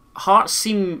yet Hearts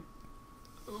seem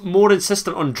more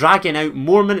insistent on dragging out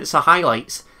more minutes of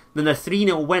highlights than a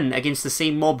 3-0 win against the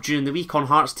same mob during the week on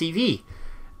Hearts TV.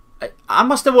 I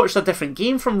must have watched a different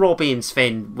game from Robbie and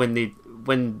Sven when they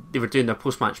were doing their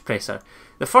post-match presser.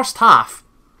 The first half,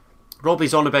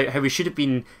 Robbie's on about how we should have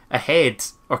been ahead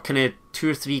or kind of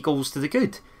 2 or 3 goals to the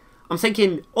good. I'm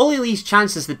thinking, Ollie Lee's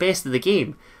chance is the best of the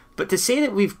game, but to say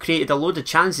that we've created a load of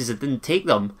chances and didn't take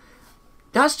them,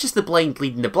 that's just the blind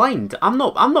leading the blind. I'm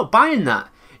not buying that.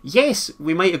 Yes,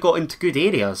 we might have got into good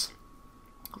areas,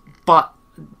 but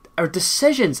our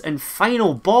decisions in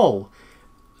final ball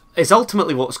is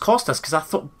ultimately what's cost us, because I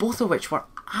thought both of which were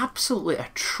absolutely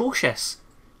atrocious.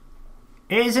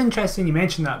 It is interesting you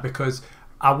mention that, because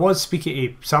I was speaking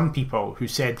to some people who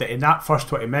said that in that first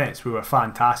 20 minutes we were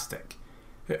fantastic.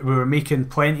 We were making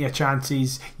plenty of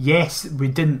chances. Yes, we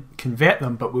didn't convert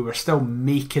them, but we were still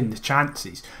making the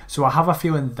chances. So I have a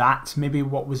feeling that's maybe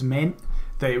what was meant,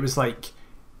 that it was like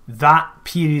that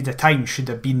period of time should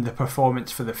have been the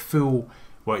performance for the full.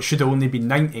 Well, it should have only been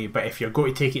 90, but if you're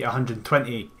going to take it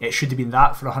 120, it should have been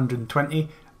that for 120,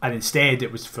 and instead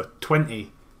it was for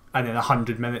 20, and in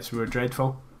 100 minutes we were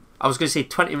dreadful. I was going to say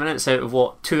 20 minutes out of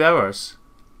what, 2 hours?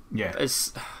 Yeah.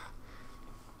 As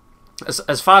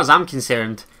far as I'm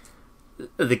concerned,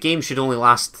 the game should only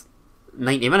last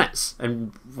 90 minutes,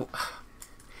 and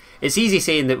it's easy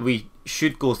saying that we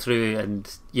should go through,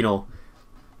 and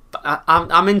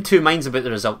I'm in two minds about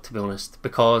the result, to be honest,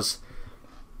 because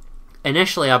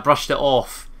initially I brushed it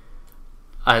off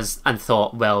and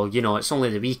thought, well, it's only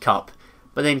the Wii Cup,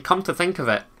 but then come to think of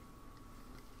it,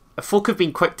 folk have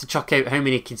been quick to chuck out how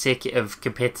many consecutive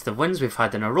competitive wins we've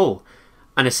had in a row.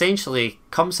 And essentially,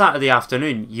 come Saturday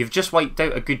afternoon, you've just wiped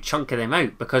out a good chunk of them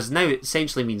out, because now it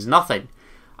essentially means nothing,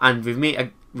 and we've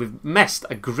missed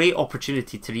a great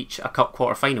opportunity to reach a cup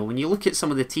quarter final. When you look at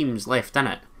some of the teams left in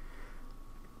it,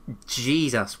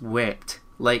 Jesus wept.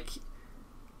 Like,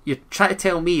 you're trying to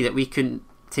tell me that we couldn't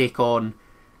take on,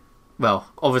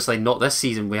 well, obviously not this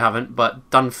season we haven't, but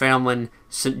Dunfermline,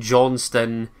 St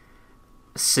Johnstone,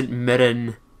 St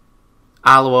Mirren,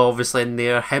 Alloa obviously in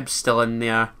there, Hibs still in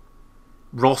there,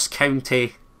 Ross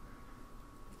County,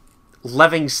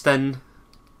 Livingston.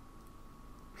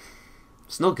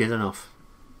 It's not good enough.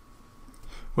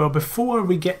 Well, before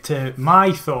we get to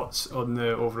my thoughts on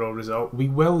the overall result, we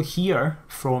will hear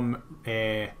from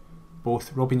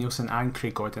both Robbie Nielsen and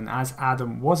Craig Gordon, as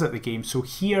Adam was at the game. So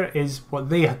here is what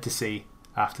they had to say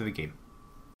after the game.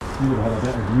 You would have had a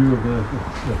better view of the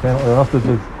penalty after. Did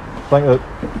you think that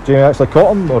Jamie actually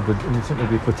caught him, or did he seem to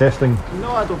be protesting?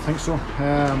 No, I don't think so.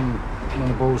 One of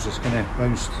the balls just kind of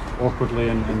bounced awkwardly,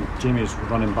 and Jamie's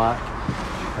running back.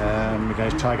 The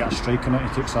guys try to get a strike on it.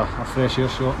 He takes a fresh air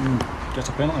shot and gets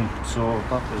a penalty. So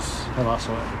that was how I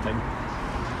saw it at the time.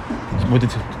 What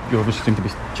did you obviously seem to be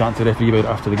chatting to the referee about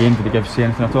after the game? Did he say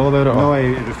anything at all about it? No,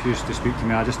 he refused to speak to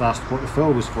me. I just asked what the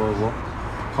foul was for. What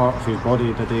part of his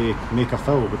body did he make a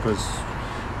foul? Because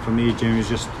for me, Jamie was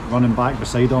just running back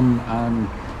beside him, and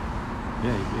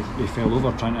yeah, he fell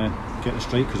over trying to get the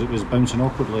strike because it was bouncing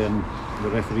awkwardly, and the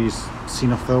referee's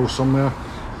seen a foul somewhere,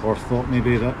 or thought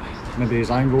maybe his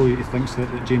angle, he thinks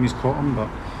that Jamie's caught him, but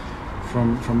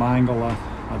from my angle I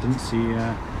didn't see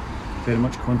very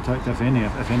much contact, if any.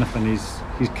 If anything, he's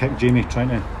kicked Jamie trying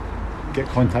to get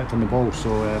contact on the ball. So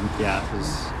yeah, it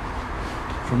was,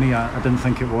 for me, I didn't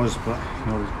think it was, but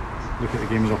look at the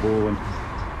game as a whole, and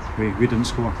we didn't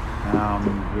score.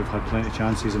 We've had plenty of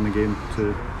chances in the game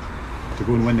to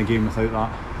go and win the game without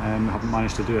that, and we haven't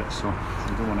managed to do it. So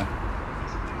I don't want to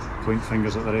point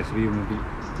fingers at the referee when we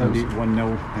beat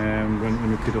 1-0 when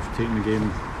we could have taken the game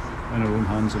in our own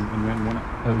hands and went and won it.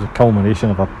 It was a culmination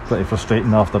of a pretty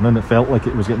frustrating afternoon. It felt like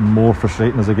it was getting more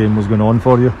frustrating as the game was going on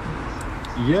for you.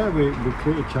 Yeah, we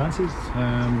created chances.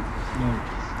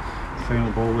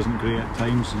 Final ball wasn't great at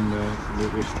times, and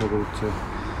we struggled to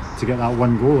get that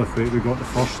one goal. If we got the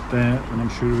first, then I'm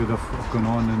sure we'd have gone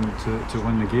on and to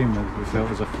win the game. We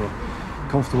felt as if we were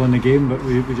comfortable in the game, but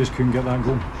we just couldn't get that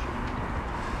goal.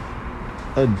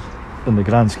 And in the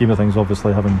grand scheme of things,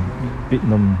 obviously having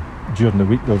beaten them during the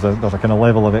week, there's a kind of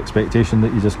level of expectation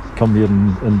that you just come here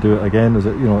and do it again. Is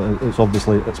it, it's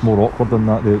obviously it's more awkward than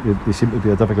that. They seem to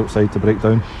be a difficult side to break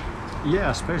down.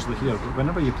 Yeah, especially here.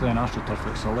 Whenever you play an AstroTurf,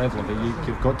 it's a level of it.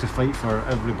 You've got to fight for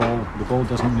every ball. The ball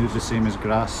doesn't move the same as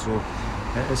grass, so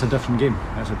it's a different game.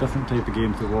 It's a different type of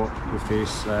game to what we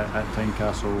face at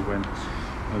Tynecastle when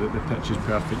the pitch is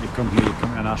perfect. You come here, you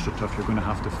come to an AstroTurf, you're going to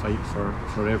have to fight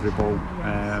for every ball.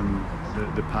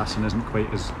 The passing isn't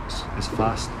quite as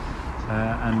fast,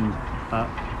 and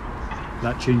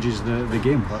that changes the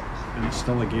game. But it's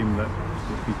still a game that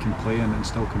we can play and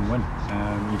still can win.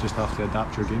 You just have to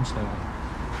adapt your game style.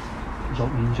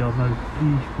 Result means you're now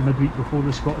midweek before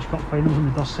the Scottish Cup finals and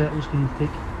the dust settles. Can you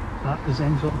take that as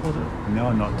any sort of positive?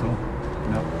 No, not at all.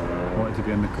 No, I wanted to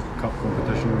be in the cup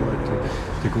competition, wanted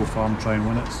to go far and try and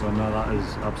win it, so no, that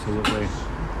is absolutely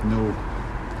no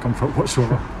comfort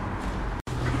whatsoever.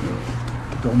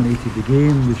 Dominated the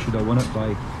game, we should have won it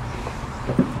by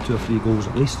 2 or 3 goals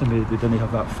at least, and they didn't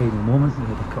have that final moment. We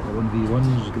had a couple of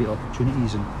 1v1s, great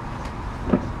opportunities, and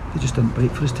they just didn't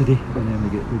break for us today, and then we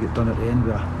get done at the end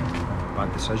with a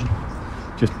bad decision.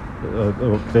 Just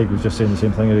Craig was just saying the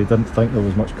same thing. He didn't think there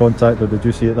was much contact, or did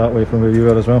you see it that way from where you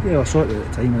were as well? Yeah, I saw it at the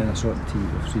time, and then I saw it on TV.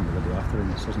 I've seen the video after,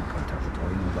 and this isn't contact at all.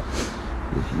 But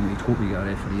you'd hope you get a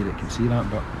referee that can see that,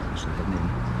 but obviously didn't.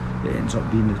 It ends up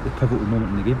being the pivotal moment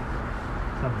in the game.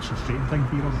 That was a frustrating thing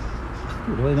for you, Robin.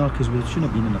 Not really, no, because we shouldn't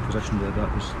have been in a position where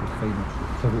that was the final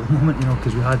pivotal moment,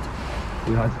 because we had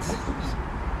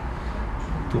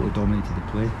totally dominated the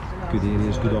play, good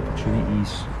areas, good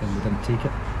opportunities, and we didn't take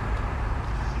it.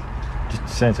 Just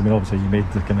sense, obviously you made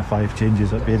the kind of 5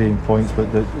 changes at varying points,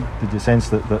 but did you sense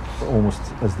that almost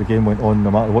as the game went on,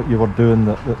 no matter what you were doing,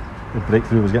 that the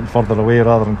breakthrough was getting further away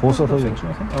rather than closer? I think so.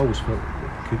 I always felt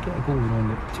could get a goal, you know,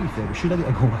 and to be fair, we should have got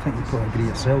a goal. I think you probably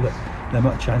agree yourself that the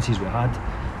amount of chances we had,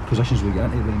 positions we got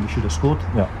into when we should have scored,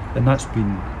 and that's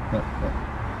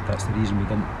the reason we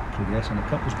didn't progress in the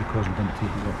cup, was because we didn't take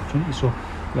these opportunities. So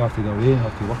we have to go away and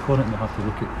have to work on it, and we have to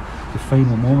look at the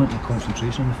final moment, the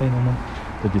concentration in the final moment.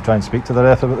 Did you try and speak to the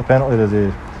ref about the penalty? Did he?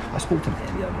 I spoke to him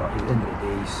earlier, but at the end of the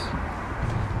day,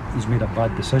 he's made a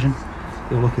bad decision.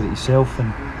 He'll look at it himself,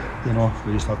 and you know,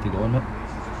 we just have to go on it.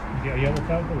 You get a yellow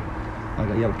card, though? I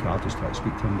got a yellow card, just try to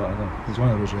speak to him, but he's one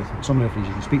of those referees. Some referees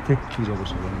you can speak to, he's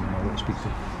obviously one of them I want to speak to.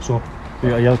 So you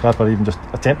got a yellow card for even just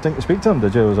attempting to speak to him,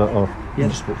 did you? Was it, or? Yeah, I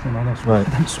just spoke to him, right. I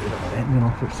didn't swear at him, you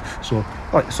know. So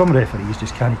like, some referees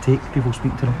just can't take people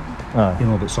speak to them, you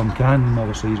know, but some can, and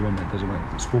obviously he's one that doesn't want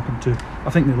to be spoken to. I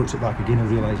think when he looks it back again, he'll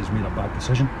realise he's made a bad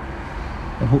decision,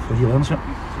 and hopefully he learns it.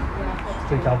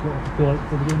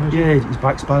 Yeah, his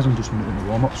back spasm just went in the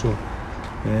warm-up, so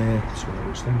it's one of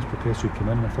those things. Perth would come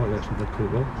in, and I thought we actually did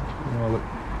quite well. You know, look,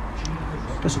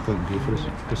 disappointing day for us,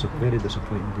 very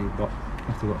disappointing day, but I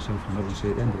have to let ourselves from and say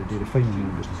at the end of the day, the final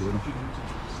game wasn't good enough.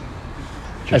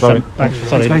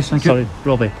 Sorry,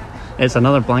 Robbie. It's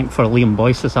another blank for Liam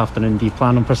Boyce this afternoon. Do you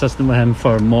plan on persisting with him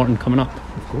for Morton coming up?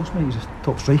 Of course, mate. He's a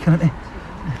top striker, isn't he? You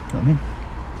know what I mean?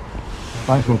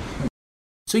 Thanks, Rob.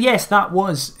 So yes, that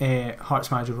was Hearts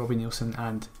manager Robbie Neilson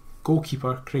and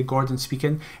goalkeeper Craig Gordon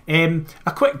speaking. A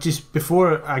quick, just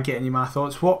before I get into my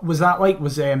thoughts, what was that like?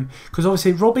 Was because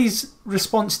obviously Robbie's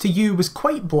response to you was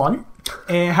quite blunt.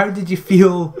 How did you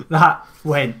feel that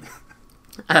went?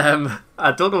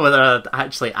 I don't know whether I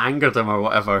actually angered him or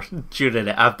whatever during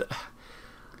it.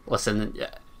 Listen,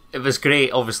 it was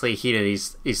great, obviously, hearing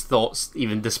his thoughts,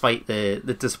 even despite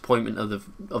the disappointment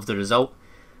of the result.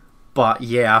 But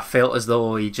yeah, I felt as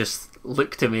though he just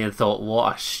looked at me and thought,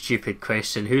 what a stupid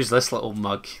question, who's this little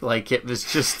mug? Like, it was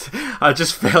just, I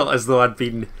just felt as though I'd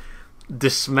been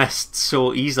dismissed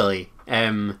so easily.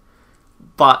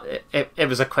 But it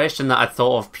was a question that I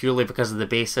thought of purely because of the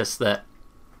basis that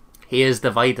he is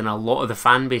dividing a lot of the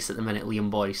fan base at the minute, Liam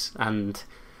Boyce, and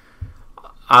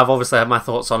I've obviously had my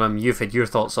thoughts on him, you've had your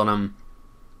thoughts on him.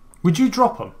 Would you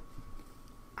drop him?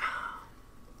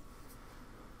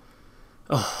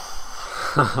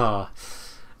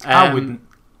 I wouldn't.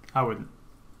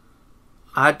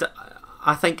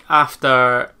 I think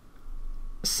after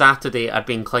Saturday I'd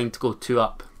be inclined to go 2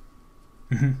 up.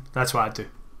 That's what I'd do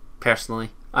personally,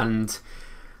 and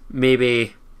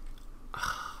maybe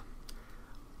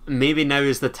now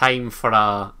is the time for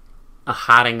a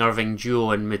Haring-Irving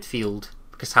duo in midfield,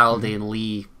 because Halliday and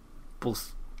Lee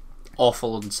both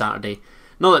awful on Saturday.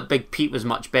 Not that Big Pete was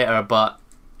much better, but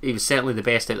he was certainly the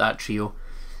best out of that trio.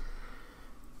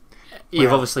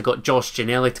 You've obviously got Josh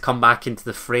Ginnelly to come back into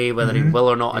the fray, whether he will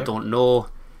or not, I don't know.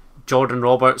 Jordan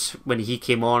Roberts, when he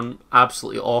came on,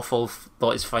 absolutely awful.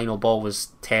 Thought his final ball was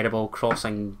terrible,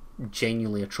 crossing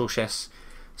genuinely atrocious.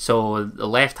 So the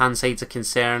left hand side's a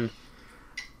concern.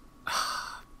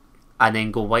 And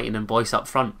then go Whiting and Boyce up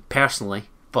front, personally,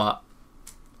 but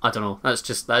I don't know. That's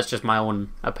just my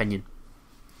own opinion.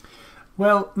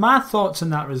 Well, my thoughts on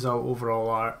that result overall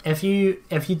are, if you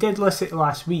did listen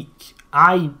last week,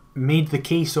 I made the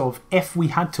case of, if we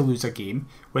had to lose a game,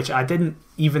 which I didn't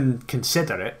even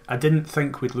consider it, I didn't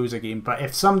think we'd lose a game, but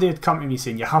if somebody had come to me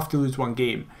saying you have to lose one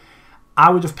game,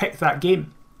 I would have picked that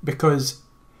game, because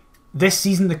this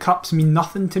season the cups mean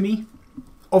nothing to me.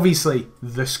 Obviously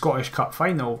the Scottish Cup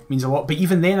final means a lot, but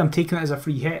even then I'm taking it as a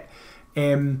free hit.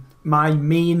 My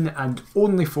main and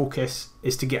only focus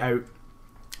is to get out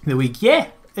the league. Yeah,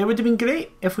 it would have been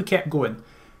great if we kept going,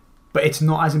 but it's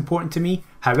not as important to me.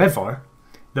 However,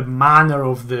 the manner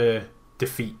of the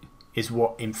defeat is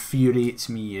what infuriates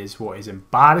me, is what is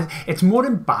embarrassing. It's more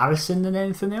embarrassing than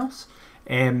anything else,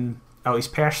 at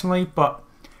least personally. But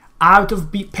I'd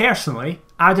have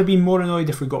been more annoyed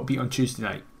if we got beat on Tuesday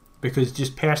night, because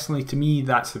just personally to me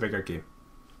that's the bigger game.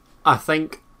 I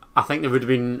think there would have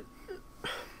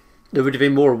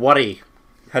been more worry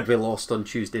had we lost on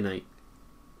Tuesday night.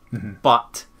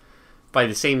 But by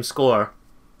the same score,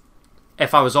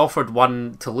 if I was offered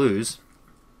one to lose,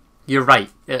 you're right,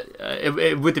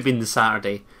 it would have been the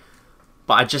Saturday.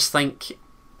 But I just think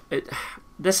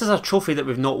this is a trophy that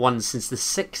we've not won since the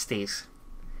 60s.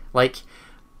 Like,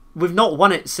 we've not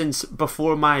won it since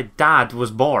before my dad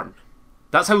was born.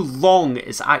 That's how long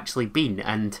it's actually been.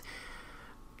 And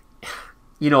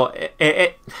you know,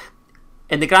 it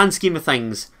in the grand scheme of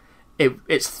things,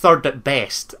 it's third at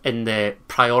best in the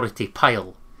priority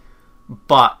pile.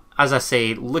 But as I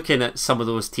say, looking at some of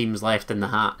those teams left in the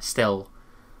hat still,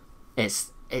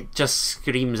 it just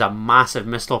screams a massive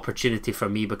missed opportunity for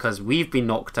me, because we've been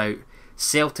knocked out,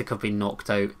 Celtic have been knocked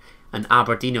out, and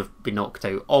Aberdeen have been knocked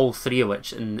out, all three of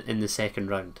which in the second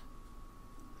round.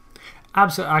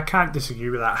 Absolutely, I can't disagree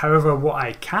with that. However, what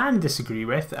I can disagree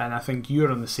with, and I think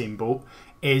you're on the same boat,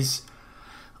 is,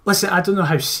 listen, I don't know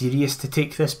how serious to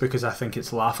take this because I think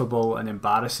it's laughable and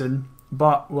embarrassing,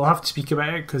 but we'll have to speak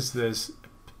about it because there's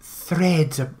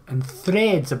threads and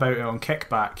threads about it on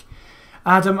Kickback.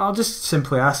 Adam, I'll just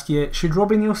simply ask you, should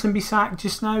Robbie Neilson be sacked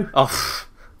just now? Oh,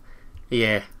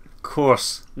 yeah, of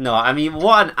course. No, I mean,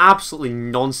 what an absolutely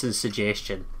nonsense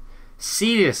suggestion.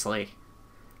 Seriously.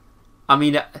 I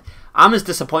mean, I'm as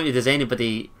disappointed as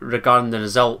anybody regarding the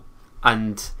result,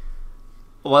 and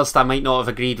whilst I might not have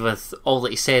agreed with all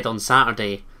that he said on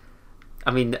Saturday,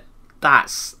 I mean,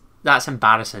 that's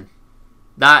embarrassing.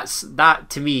 That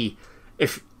to me,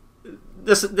 if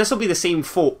this will be the same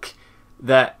folk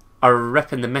that are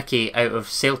ripping the mickey out of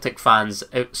Celtic fans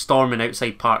storming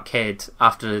outside Parkhead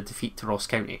after the defeat to Ross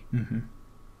County. Mm-hmm.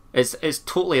 It's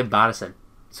totally embarrassing.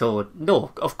 So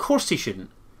no, of course he shouldn't.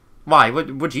 Why?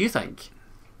 What do you think?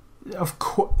 Of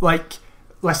course, like,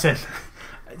 listen,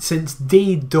 since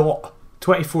day dot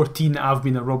 2014 I've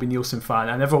been a Robbie Neilson fan.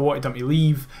 I never wanted him to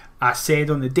leave. I said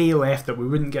on the day he left that we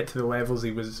wouldn't get to the levels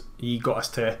he got us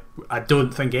to. I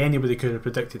don't think anybody could have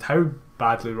predicted how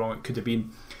badly wrong it could have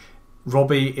been.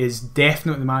 Robbie is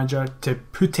definitely the manager. To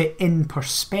put it in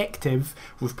perspective,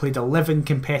 we've played 11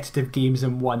 competitive games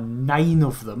and won 9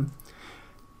 of them.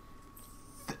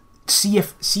 See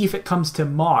if it comes to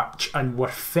March and we're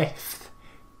 5th.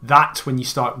 That's when you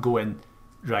start going,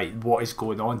 right, what is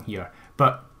going on here?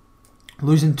 But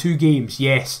losing 2 games,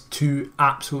 yes, 2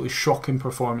 absolutely shocking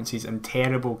performances and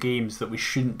terrible games that we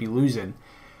shouldn't be losing,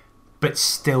 but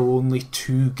still only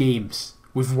 2 games.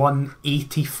 We've won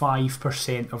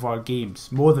 85% of our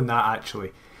games. More than that,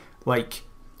 actually. Like,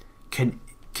 and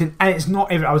it's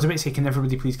not I was about to say, can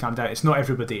everybody please calm down? It's not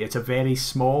everybody. It's a very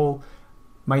small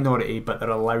minority, but they're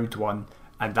a loud one.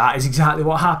 And that is exactly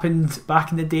what happened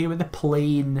back in the day with the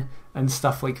plane and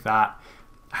stuff like that.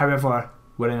 However,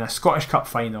 we're in a Scottish Cup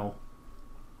final.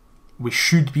 We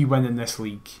should be winning this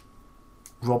league.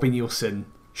 Robbie Neilson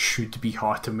should be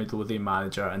Heart of Midlothian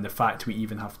manager, and the fact we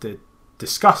even have to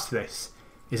discuss this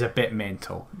is a bit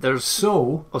mental.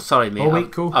 Sorry, mate. Oh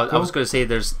wait, go. I was going to say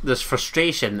there's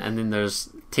frustration, and then there's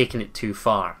taking it too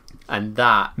far, and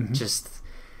that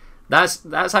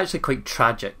that's actually quite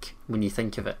tragic when you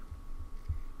think of it.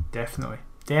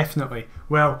 Definitely.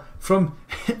 Well, fun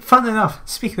enough,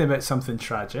 speaking about something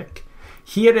tragic,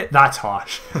 that's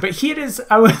harsh, but here is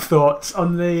our thoughts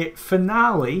on the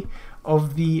finale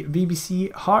of the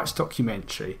BBC Hearts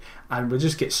documentary, and we'll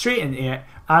just get straight into it.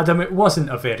 Adam, it wasn't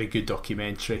a very good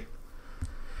documentary.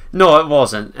 No, it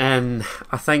wasn't, and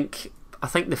I think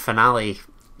the finale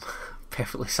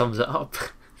perfectly sums it up.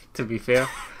 To be fair,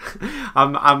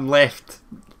 I'm left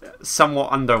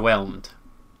somewhat underwhelmed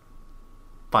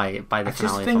by the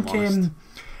finale. If I'm honest.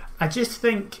 I just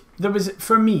think there was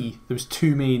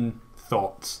 2 main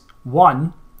thoughts.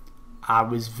 One, I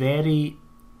was very,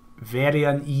 very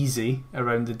uneasy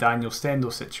around the Daniel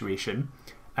Stendhal situation,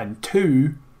 and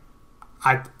 2,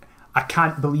 I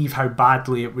can't believe how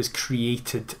badly it was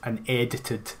created and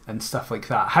edited and stuff like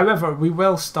that. However, we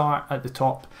will start at the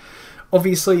top.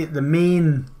 Obviously, the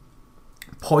main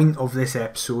point of this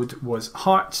episode was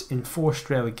Hearts enforced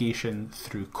relegation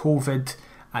through COVID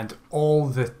and all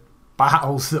the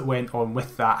battles that went on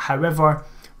with that. However,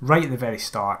 right at the very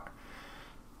start,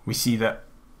 we see that,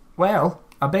 well,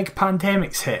 a big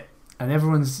pandemic's hit and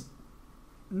everyone's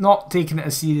not taking it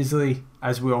as seriously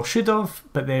as we all should have,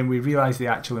 but then we realise the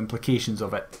actual implications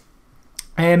of it.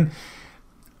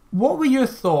 What were your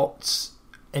thoughts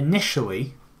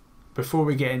initially, before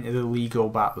we get into the legal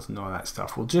battles and all that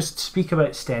stuff? We'll just speak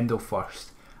about Stendhal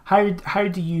first. How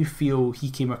do you feel he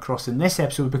came across in this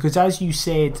episode? Because as you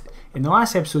said in the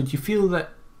last episode, you feel that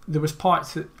there was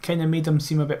parts that kind of made him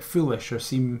seem a bit foolish or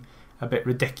seem a bit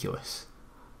ridiculous.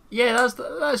 Yeah,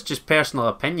 that's just personal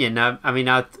opinion. I mean,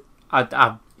 I'm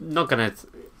not going to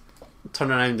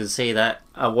turn around and say that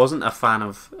I wasn't a fan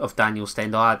of Daniel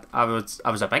Stendhal. I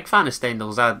was a big fan of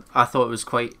Stendhal's. I thought it was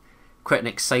quite an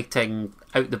exciting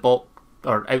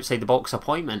outside the box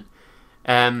appointment.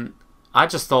 I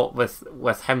just thought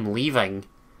with him leaving,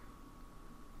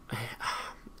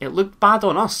 it looked bad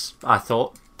on us. I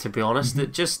thought, to be honest,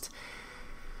 it just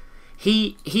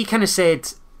he kind of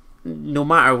said no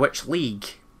matter which league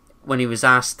when he was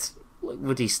asked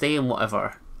would he stay in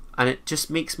whatever, and it just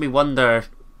makes me wonder,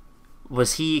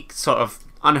 was he sort of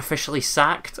unofficially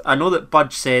sacked? I know that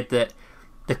Budge said that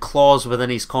the clause within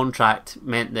his contract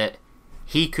meant that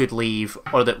he could leave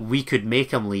or that we could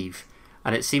make him leave,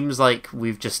 and it seems like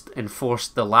we've just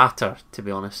enforced the latter, to be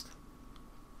honest.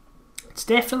 It's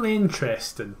definitely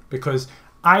interesting because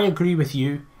I agree with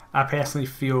you. I personally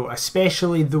feel,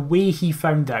 especially the way he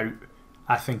found out,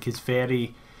 I think is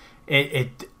very...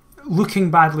 looking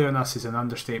badly on us is an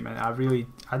understatement.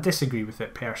 I disagree with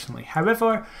it personally.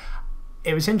 However,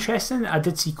 it was interesting. I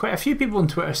did see quite a few people on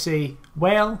Twitter say,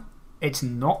 well, it's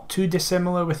not too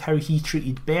dissimilar with how he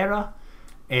treated Berra.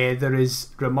 There is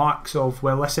remarks of,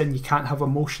 well, listen, you can't have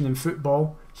emotion in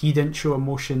football. He didn't show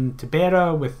emotion to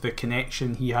Berra with the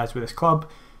connection he has with his club.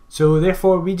 So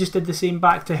therefore, we just did the same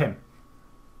back to him.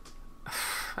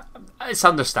 It's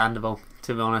understandable,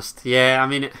 to be honest. Yeah, I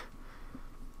mean...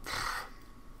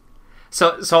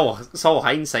 So it's all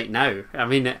hindsight now. I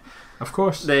mean, of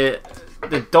course, the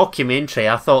documentary.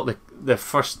 I thought the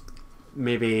first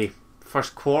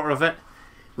quarter of it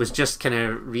was just kind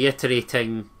of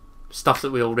reiterating stuff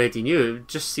that we already knew. It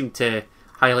just seemed to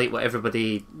highlight what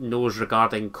everybody knows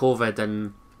regarding COVID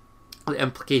and the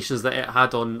implications that it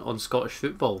had on Scottish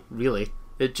football. Really,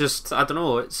 it just, I don't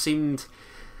know. It seemed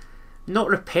not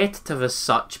repetitive as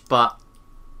such, but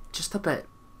just a bit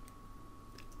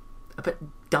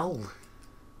dull.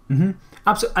 Mm-hmm.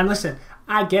 Absolutely. And listen,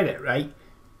 I get it, right?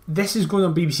 This is going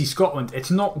on BBC Scotland. It's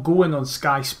not going on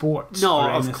Sky Sports. No,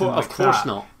 or of course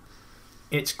not.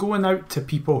 It's going out to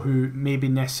people who maybe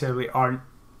necessarily aren't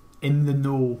in the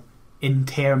know in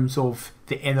terms of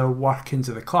the inner workings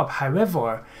of the club.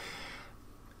 However,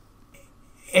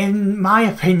 in my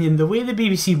opinion, the way the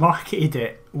BBC marketed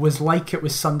it was like it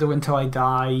was Sunderland Till I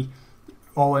Die,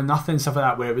 All or Nothing, stuff like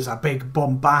that, where it was a big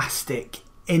bombastic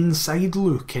inside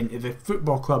look into the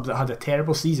football club that had a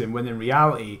terrible season, when in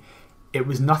reality it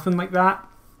was nothing like that.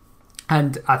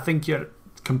 And I think you're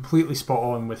completely spot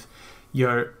on with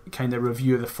your kind of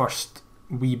review of the first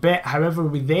wee bit. However,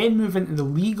 we then move into the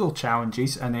legal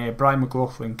challenges, and Brian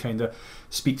McLaughlin kind of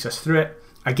speaks us through it.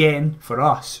 Again, for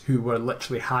us who were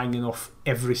literally hanging off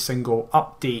every single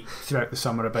update throughout the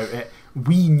summer about it,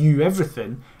 we knew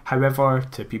everything. However,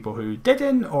 to people who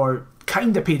didn't, or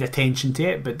kind of paid attention to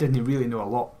it but didn't really know a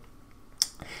lot,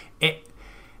 it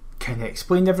kind of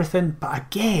explained everything. But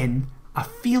again, I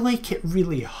feel like it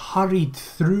really hurried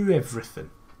through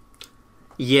everything.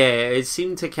 Yeah, it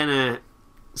seemed to kind of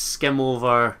skim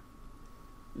over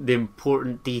the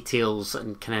important details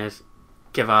and kind of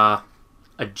give a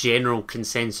general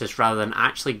consensus rather than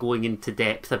actually going into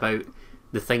depth about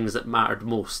the things that mattered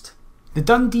most. The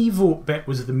Dundee vote bit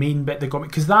was the main bit that got me,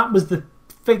 because that was the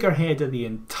figurehead of the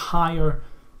entire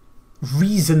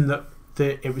reason that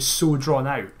it was so drawn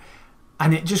out.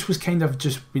 And it just was kind of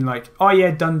just been like, oh yeah,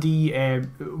 Dundee,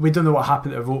 we don't know what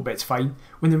happened at the vote, but it's fine.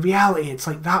 When in reality, it's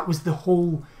like that was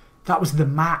the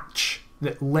match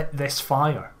that lit this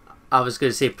fire. I was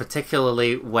going to say,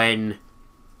 particularly when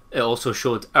it also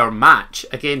showed our match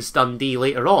against Dundee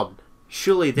later on.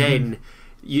 Surely then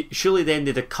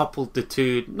they'd have coupled the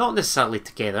two, not necessarily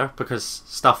together, because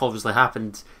stuff obviously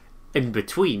happened in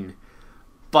between,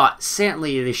 but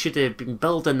certainly they should have been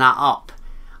building that up.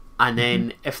 And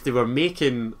then if they were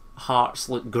making Hearts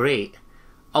look great,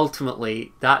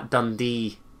 ultimately that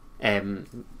Dundee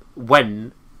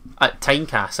win at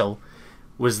Tynecastle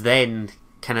was then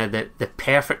kind of the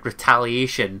perfect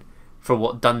retaliation for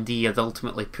what Dundee had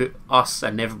ultimately put us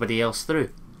and everybody else through.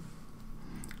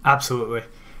 Absolutely.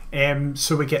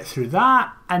 So we get through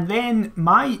that, and then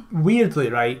weirdly,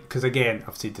 right, because again,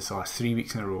 I've said this the last 3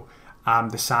 weeks in a row, I'm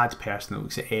the sad person that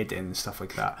looks at editing and stuff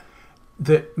like that.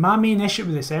 My main issue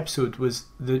with this episode was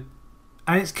and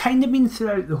it's kind of been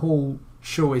throughout the whole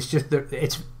show, it's just that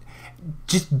it's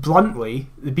just bluntly,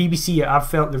 the BBC, I've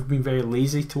felt they've been very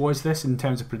lazy towards this in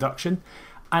terms of production.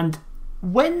 And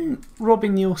when Robbie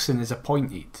Nielsen is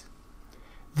appointed,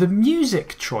 the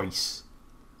music choice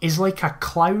is like a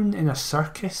clown in a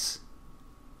circus.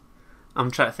 I'm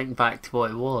trying to think back to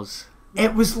what it was.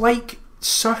 It was like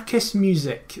circus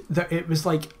music. It was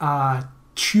like a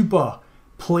tuba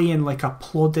playing like a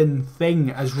plodding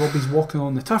thing as Robbie's walking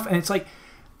on the turf. And it's like,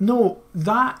 no,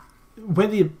 that,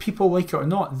 whether people like it or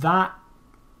not, that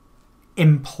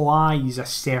implies a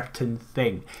certain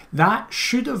thing. That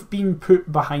should have been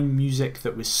put behind music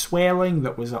that was swelling,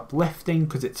 that was uplifting,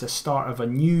 because it's a start of a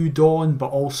new dawn,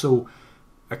 but also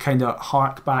a kind of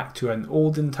hark back to an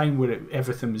olden time where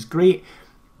everything was great.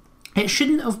 It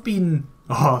shouldn't have been,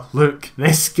 oh, look,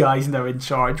 this guy's now in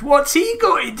charge. What's he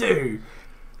going to do?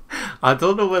 I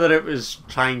don't know whether it was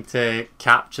trying to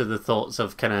capture the thoughts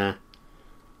of kind of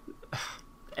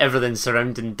everything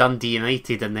surrounding Dundee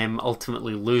United and them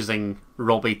ultimately losing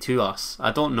Robbie to us.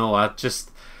 I don't know.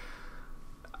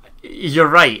 You're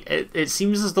right. It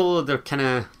seems as though they're kind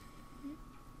of,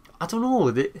 I don't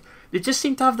know. They just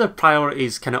seem to have their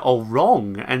priorities kind of all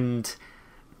wrong, and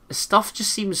stuff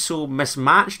just seems so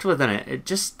mismatched within it. It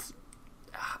just,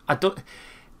 I don't,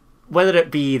 whether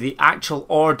it be the actual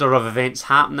order of events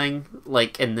happening,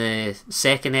 like in the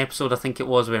second episode, I think it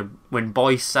was, where when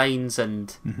Boyce signs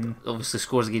and obviously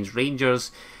scores against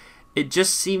Rangers, it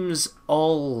just seems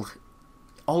all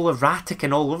erratic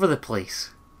and all over the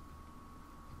place.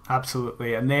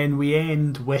 Absolutely. And then we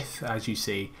end with, as you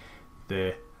say,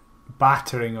 the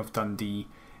battering of Dundee.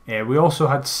 We also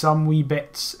had some wee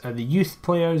bits of the youth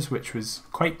players, which was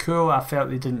quite cool. I felt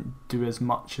they didn't do as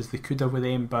much as they could have with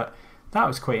them, but that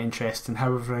was quite interesting.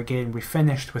 However, again, we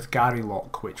finished with Gary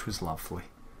Locke, which was lovely.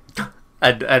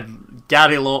 And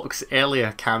Gary Locke's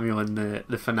earlier cameo in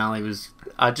the finale was,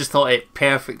 I just thought it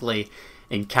perfectly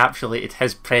encapsulated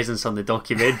his presence on the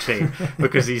documentary,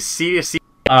 because he's seriously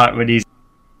when he's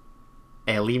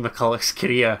Lee McCulloch's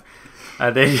career,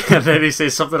 and then he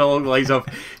says something along the lines of,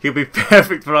 he'll be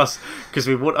perfect for us because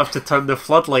we won't have to turn the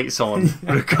floodlights on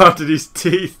regarding his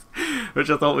teeth, which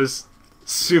I thought was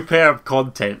superb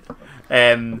content.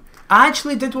 I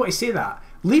actually did want to say that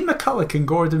Lee McCulloch and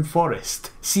Gordon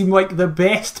Forrest seem like the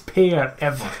best pair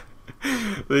ever.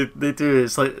 They do.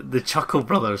 It's like the Chuckle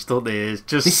Brothers, don't they? It's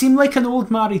just, they seem like an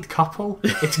old married couple.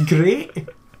 It's great.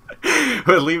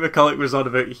 When Lee McCulloch was on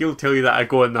about, he'll tell you that I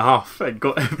go in the huff, and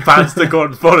pans to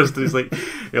Gordon Forrest, and he's like,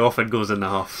 he often goes in the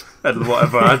huff and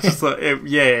whatever. I just thought,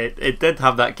 it did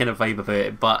have that kind of vibe about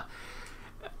it. But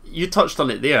you touched on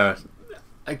it there.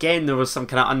 Again, there was some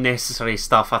kind of unnecessary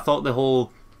stuff. I thought the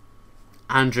whole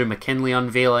Andrew McKinley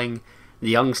unveiling,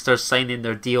 the youngsters signing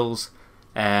their deals.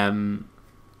 I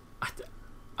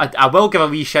will give a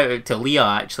wee shout out to Leah,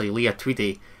 actually, Leah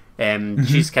Tweedy.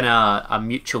 She's kind of a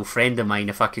mutual friend of mine,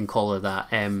 if I can call her that.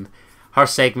 Her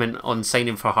segment on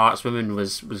signing for Hearts Women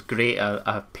was great,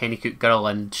 a Pennycook girl,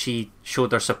 and she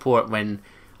showed her support when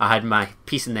I had my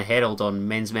piece in the Herald on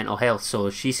men's mental health.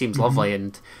 So she seems lovely,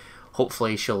 and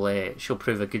hopefully she'll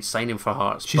prove a good signing for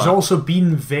Hearts. She's also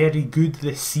been very good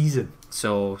this season.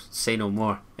 So say no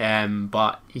more.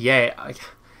 But yeah,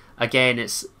 again,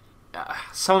 it's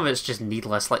some of it's just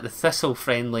needless, like the Thistle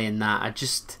friendly and that. I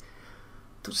just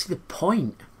don't see the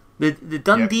point. The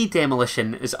Dundee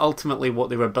demolition is ultimately what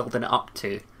they were building it up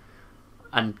to,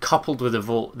 and coupled with the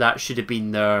vote, that should have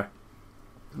been their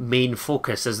main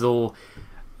focus, as though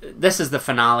this is the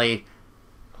finale,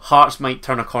 Hearts might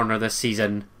turn a corner this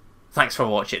season, thanks for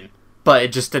watching. But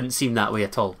it just didn't seem that way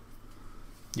at all.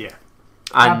 Yeah,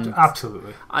 and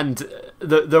absolutely. And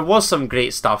there was some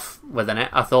great stuff within it.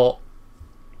 I thought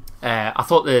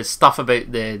the stuff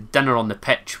about the dinner on the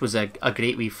pitch was a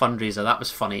great wee fundraiser. That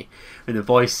was funny when the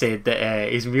boy said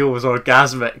that his meal was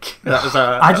orgasmic. That was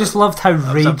I just loved how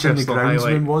raging the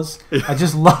groundsman was. I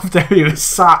just loved how he was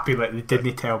sat being like, they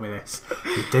didn't tell me this,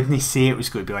 they didn't say it was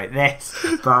going to be like this.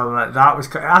 But that was,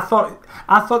 I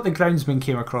thought the groundsman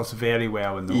came across very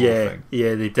well in the whole thing.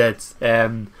 Yeah, they did.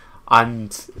 And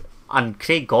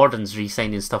Craig Gordon's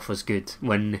re-signing stuff was good.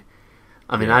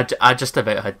 I just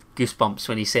about had goosebumps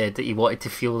when he said that he wanted to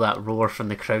feel that roar from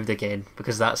the crowd again,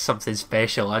 because that's something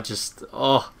special.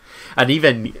 And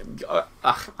even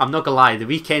I'm not gonna lie, the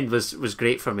weekend was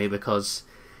great for me, because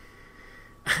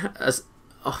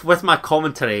with my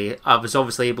commentary, I was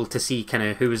obviously able to see kind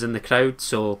of who was in the crowd.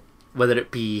 So whether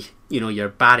it be, your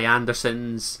Barry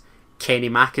Andersons, Kenny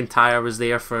McIntyre was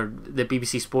there for the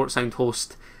BBC Sports Sound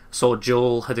host. Saw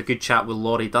Joel, had a good chat with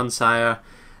Laurie Dunsire,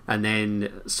 and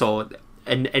then saw.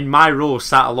 In my row,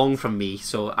 sat along from me,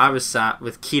 so I was sat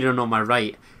with Kieran on my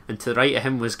right, and to the right of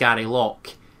him was Gary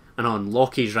Locke, and on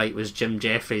Lockie's right was Jim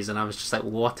Jeffries, and I was just like,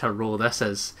 what a row this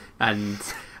is. And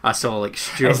I saw like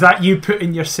Stuart. Is that you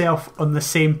putting yourself on the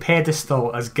same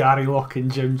pedestal as Gary Locke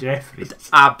and Jim Jeffries?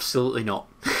 Absolutely not.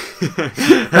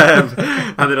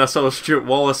 And then I saw Stuart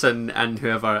Wallace and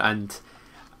whoever, and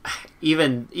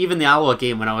even the Alloa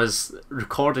game when I was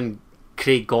recording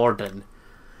Craig Gordon,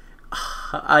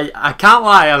 I can't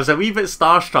lie, I was a wee bit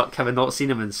starstruck having not seen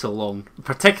him in so long,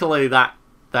 particularly that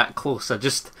close. I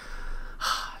just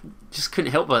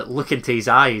couldn't help but look into his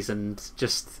eyes and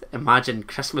just imagine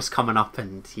Christmas coming up,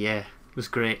 and yeah, it was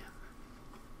great.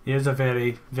 He is a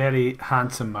very, very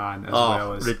handsome man, as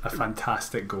well as a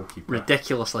fantastic goalkeeper.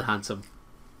 Ridiculously handsome.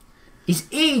 He's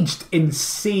aged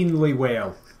insanely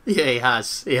well. Yeah,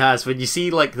 he has. When you see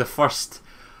like the first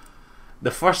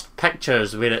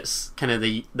pictures where it's kind of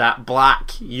that black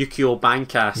Yukio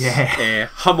Bankas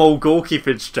Hummel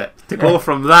goalkeeping strip, to go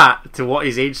from that to what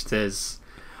his age to is,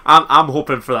 I'm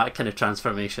hoping for that kind of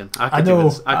transformation. I could do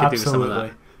with some of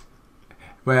that.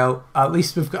 Well, at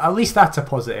least that's a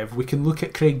positive. We can look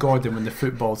at Craig Gordon when the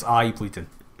football's eye bleeding.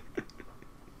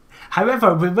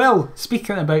 However,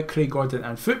 speaking about Craig Gordon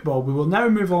and football, we will now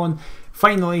move on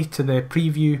finally to the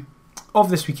preview of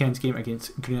this weekend's game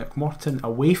against Greenock Morton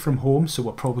away from home, so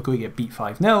we're probably going to get beat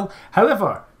 5-0.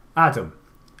 However, Adam,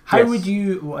 how Yes. would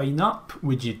you line up?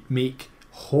 Would you make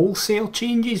wholesale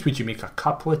changes? Would you make a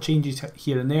couple of changes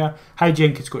here and there? How do you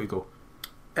think it's going to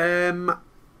go?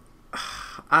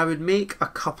 I would make a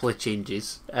couple of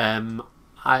changes.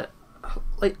 I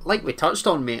like we touched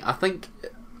on, mate. I think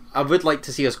I would like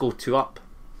to see us go 2 up,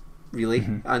 really,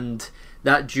 and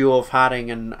that duo of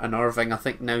Haring and Irving. I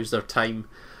think now's their time.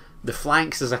 The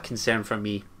flanks is a concern for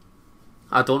me.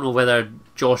 I don't know whether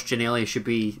Josh Ginnelly should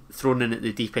be thrown in at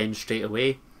the deep end straight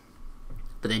away,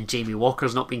 but then Jamie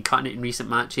Walker's not been cutting it in recent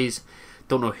matches.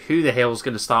 Don't know who the hell's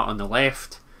going to start on the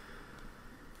left.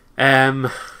 Do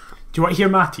you want to hear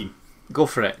my team? Go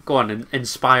for it. Go on and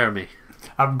inspire me.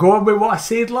 I'm going with what I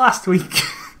said last week.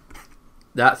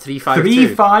 That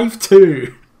 3-5-2. 3-5-2.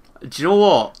 Do you know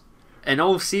what? In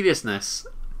all seriousness,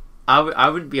 I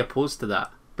wouldn't be opposed to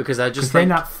that, because I just then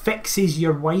think that fixes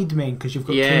your wide men, because you've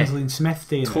got Yeah. Kingsley and Smith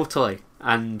doing it. totally.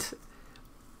 And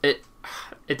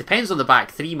it depends on the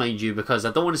back three, mind you, because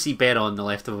I don't want to see Berra on the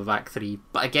left of a back three.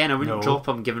 But again, I wouldn't No. drop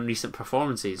him given recent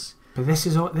performances. But this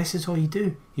is all you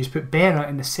do. You just put Berra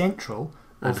in the central,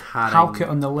 And of Haring- Halkett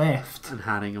on the left. And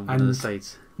Haring on one of the And-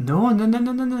 sides. No.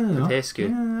 Popescu.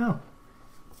 No.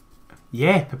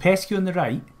 Yeah, Popescu on the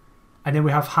right, and then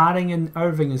we have Haring and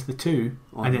Irving as the 2,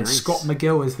 Oh, and then nice. Scott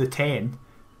McGill as the 10,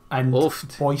 and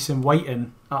Oofed. Boyce and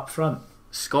Whiten up front.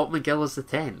 Scott McGill is the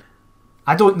 10.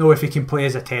 I don't know if he can play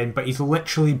as a 10, but he's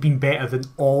literally been better than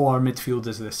all our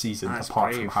midfielders this season, That's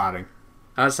apart brave. from Haring.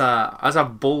 That's a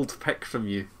bold pick from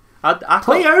you. I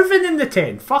Play thought- Irving in the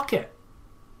 10, fuck it.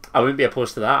 I wouldn't be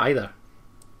opposed to that either,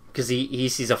 because he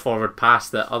sees a forward pass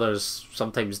that others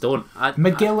sometimes don't.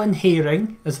 McGill and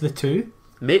Haring as the 2.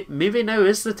 Maybe now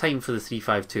is the time for the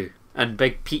 3-5-2, and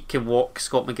Big Pete can walk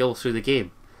Scott McGill through the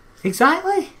game.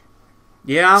 Exactly.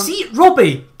 Yeah. See,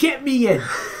 Robbie, get me in.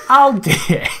 I'll do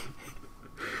it.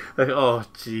 Oh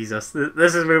Jesus!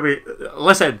 This is where we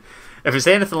listen. If it's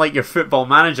anything like your Football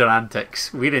Manager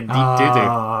antics, we're in deep doo-doo.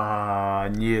 I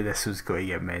knew this was going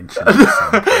to get mentioned.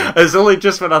 It's only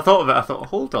just when I thought of it, I thought,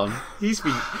 hold on, he's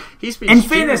been. In streaming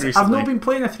fairness, recently. I've not been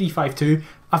playing a 3-5-2.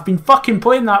 I've been fucking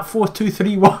playing that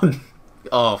 4-2-3-1.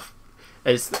 Oh,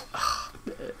 it's.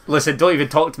 Listen, don't even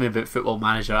talk to me about Football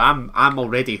Manager. I'm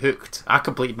already hooked. I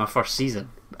completed my first season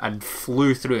and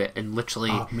flew through it in literally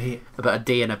Oh, mate. about a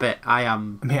day and a bit.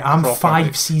 I'm I'm proper 5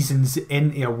 hooked. seasons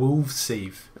into a Wolves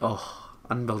save. Oh,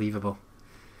 unbelievable!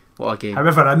 What a game!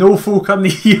 However, I know folk are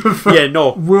here for Yeah,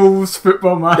 no. Wolves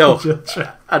Football Manager.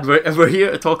 And we're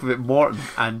here to talk about Morton,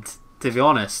 and to be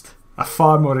honest, A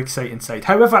far more exciting side.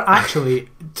 However, actually,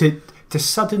 to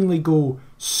suddenly go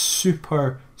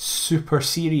super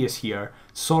serious here,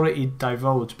 sorry to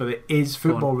divulge, but it is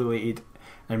football related,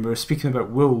 and we're speaking about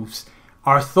Wolves.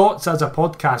 Our thoughts as a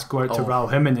podcast go out to Oh.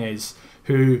 Raul Jimenez,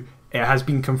 who it has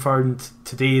been confirmed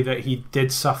today that he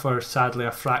did suffer, sadly,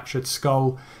 a fractured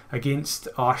skull against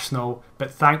Arsenal, but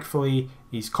thankfully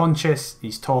he's conscious,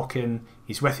 he's talking,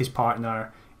 he's with his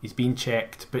partner, he's been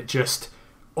checked, but just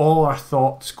all our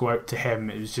thoughts go out to him.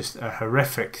 It was just a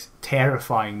horrific,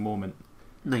 terrifying moment.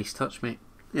 nice touch, mate.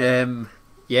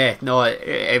 Yeah, no,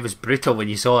 it was brutal when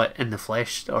you saw it in the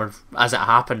flesh, or as it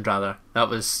happened, rather. That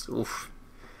was oof.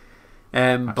 But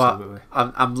Absolutely.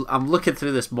 I'm looking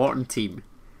through this Morton team,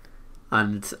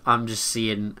 and I'm just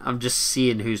seeing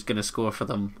who's going to score for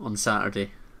them on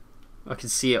Saturday. I can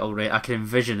see it already. I can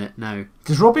envision it now.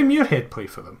 Does Robbie Muirhead play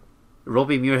for them?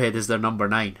 Robbie Muirhead is their number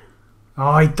 9.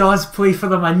 Oh, he does play for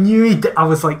them. I knew he did. I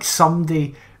was like,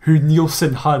 somebody who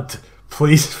Nielsen had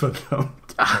plays for them.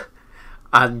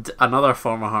 And another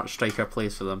former Hearts striker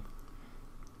plays for them.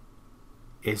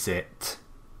 Is it?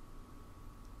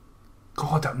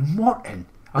 God, at Morton.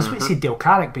 I was about to say Dale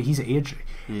Carrick, but he's at Airdrie.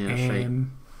 Yeah, that's right.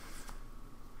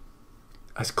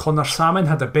 Has Connor Salmon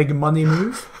had a big money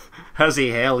move? Has he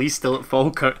hell? He's still at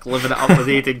Falkirk living it up with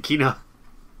Aidan Keena.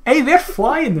 Hey, they're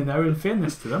flying now, in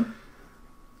fairness to them.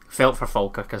 Felt for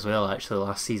Falkirk as well, actually,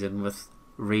 last season, with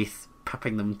Wraith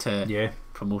pipping them to Yeah.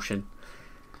 promotion.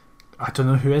 I don't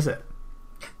know, who is it?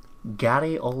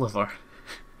 Gary Oliver.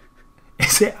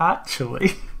 Is it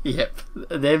actually? Yep,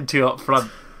 them two up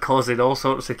front causing all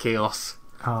sorts of chaos.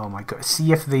 Oh my god.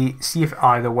 See if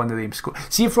either one of them score.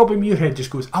 See if Robbie Muirhead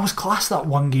just goes, I was class that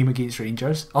one game against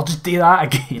Rangers. I'll just do that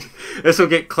again. This will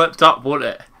get clipped up, won't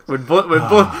it? When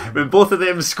both of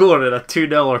them score in a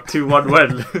 2-0 or 2-1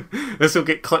 win, this will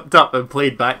get clipped up and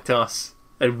played back to us,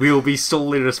 and we'll be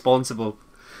solely responsible.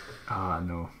 I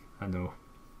know.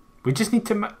 We just need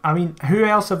to. I mean, who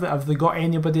else have they got?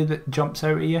 Anybody that jumps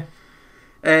out at you?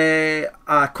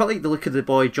 I quite like the look of the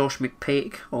boy Josh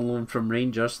McPake on loan from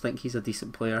Rangers. I think he's a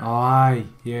decent player. Aye,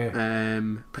 yeah.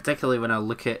 Particularly when I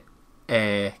look at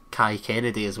Kai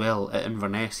Kennedy as well at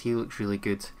Inverness, he looks really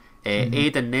good.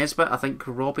 Aidan Nesbitt, I think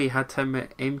Robbie had him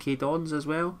at MK Dons as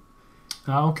well.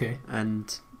 Ah, okay.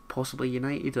 And possibly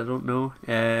United, I don't know.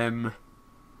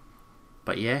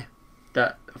 But yeah,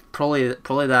 that probably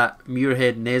that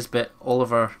Muirhead, Nesbitt,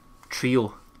 Oliver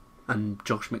trio, and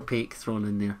Josh McPake thrown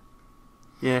in there.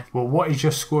 Yeah. Well, what is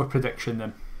your score prediction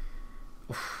then?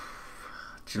 Do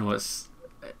you know it's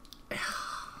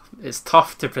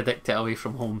tough to predict it away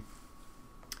from home.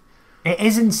 It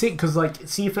is insane because, like,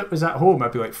 see if it was at home,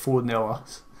 I'd be like 4-0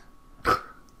 us.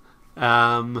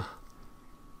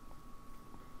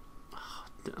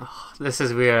 This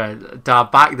is where do I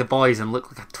back the boys and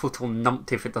look like a total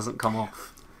numpty if it doesn't come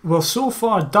off? Well, so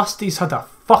far Dusty's had a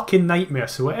fucking nightmare,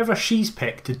 so whatever she's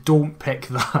picked, don't pick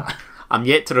that. I'm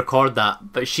yet to record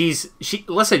that, but she's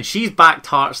backed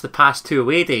Hearts the past 2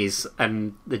 away days,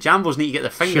 and the Jambos need to get their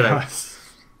finger out.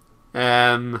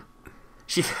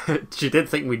 She did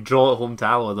think we'd draw at home to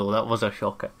Alloa, though. That was a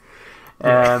shocker.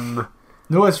 No,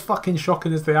 as fucking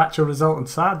shocking as the actual result on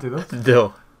Saturday, though.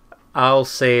 No. I'll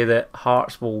say that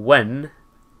Hearts will win.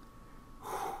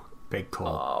 Big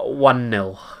call.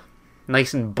 1-0.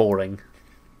 Nice and boring.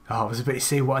 Oh, I was about to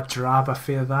say what a drab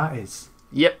affair that is.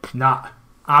 Yep. Nah,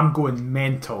 I'm going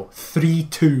mental.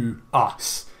 3-2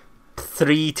 us.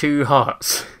 3-2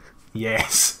 Hearts.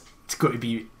 Yes. It's got to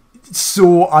be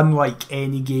so unlike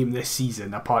any game this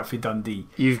season apart from Dundee.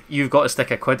 You've got to stick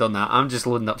a quid on that. I'm just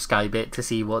loading up Sky Bet to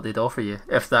see what they'd offer you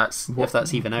if that's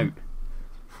even out.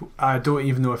 I don't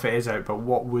even know if it is out, but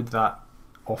what would that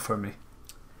offer me?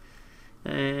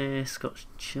 Scottish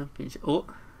Championship.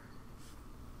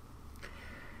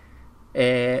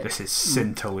 This is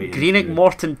scintillating. Greenock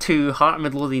Morton 2, Heart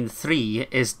Midlothian 3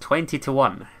 is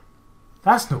 20-1.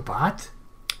 That's not bad.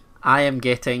 I am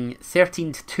getting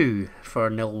 13-2 for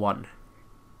 0-1.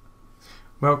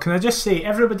 Well, can I just say,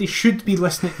 everybody should be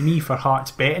listening to me for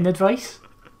Hearts betting advice.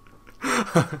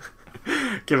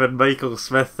 Given Michael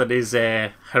Smith and his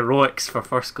heroics for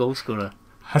first goal scorer.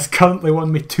 Has currently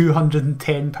won me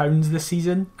 £210 this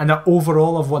season, and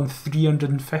overall I've won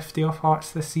 350 off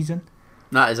Hearts this season.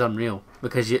 That is unreal,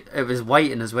 because it was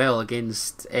Whiting as well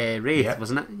against Wraith,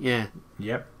 wasn't it? Yeah.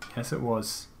 Yep, yes it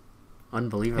was.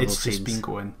 Unbelievable. It's just been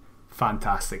going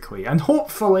fantastically, and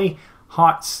hopefully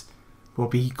Hearts will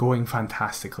be going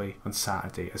fantastically on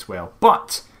Saturday as well.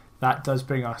 But that does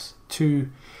bring us to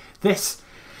this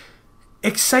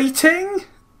exciting,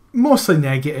 mostly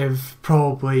negative,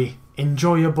 probably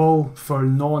enjoyable for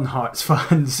non-Hearts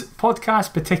fans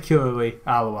podcast, particularly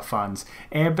Alloa fans.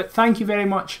 But thank you very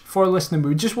much for listening.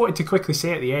 We just wanted to quickly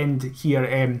say at the end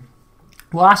here,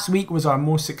 last week was our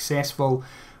most successful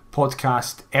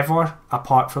podcast ever,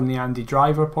 apart from the Andy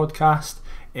Driver podcast.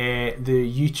 The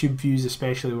YouTube views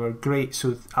especially were great,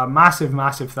 so a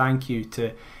massive thank you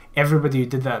to everybody who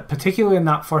did that, particularly in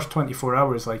that first 24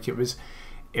 hours. Like, it was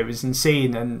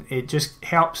insane, and it just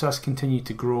helps us continue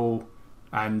to grow,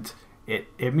 and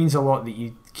it means a lot that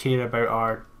you care about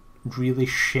our really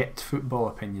shit football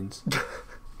opinions.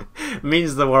 It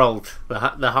means the world.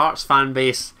 The Hearts fan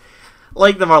base,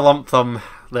 like them or lump them,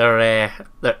 they're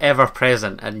ever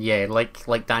present, and yeah,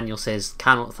 like Daniel says,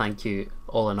 cannot thank you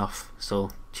all enough.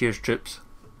 So cheers, troops.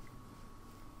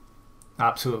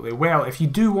 Absolutely. Well, if you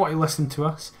do want to listen to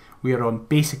us, we are on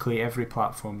basically every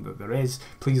platform that there is.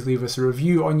 Please leave us a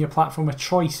review on your platform of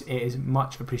choice. It is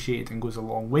much appreciated and goes a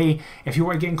long way. If you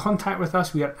want to get in contact with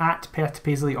us, we are at Perth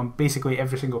Paisley on basically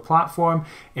every single platform.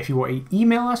 If you want to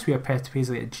email us, we are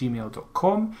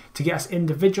perthpaisley@gmail.com. To get us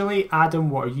individually, Adam,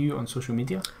 what are you on social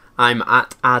media? I'm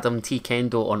at Adam T.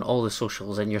 Kendo on all the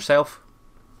socials. And yourself?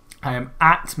 I am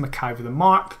at Mackay with a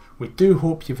Mark. We do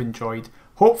hope you've enjoyed.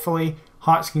 Hopefully,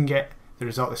 Hearts can get the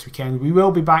result this weekend. We will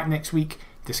be back next week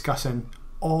discussing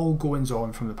all goings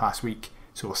on from the past week.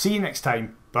 So we'll see you next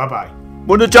time. Bye bye.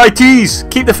 One of the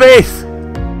JTs, keep the faith.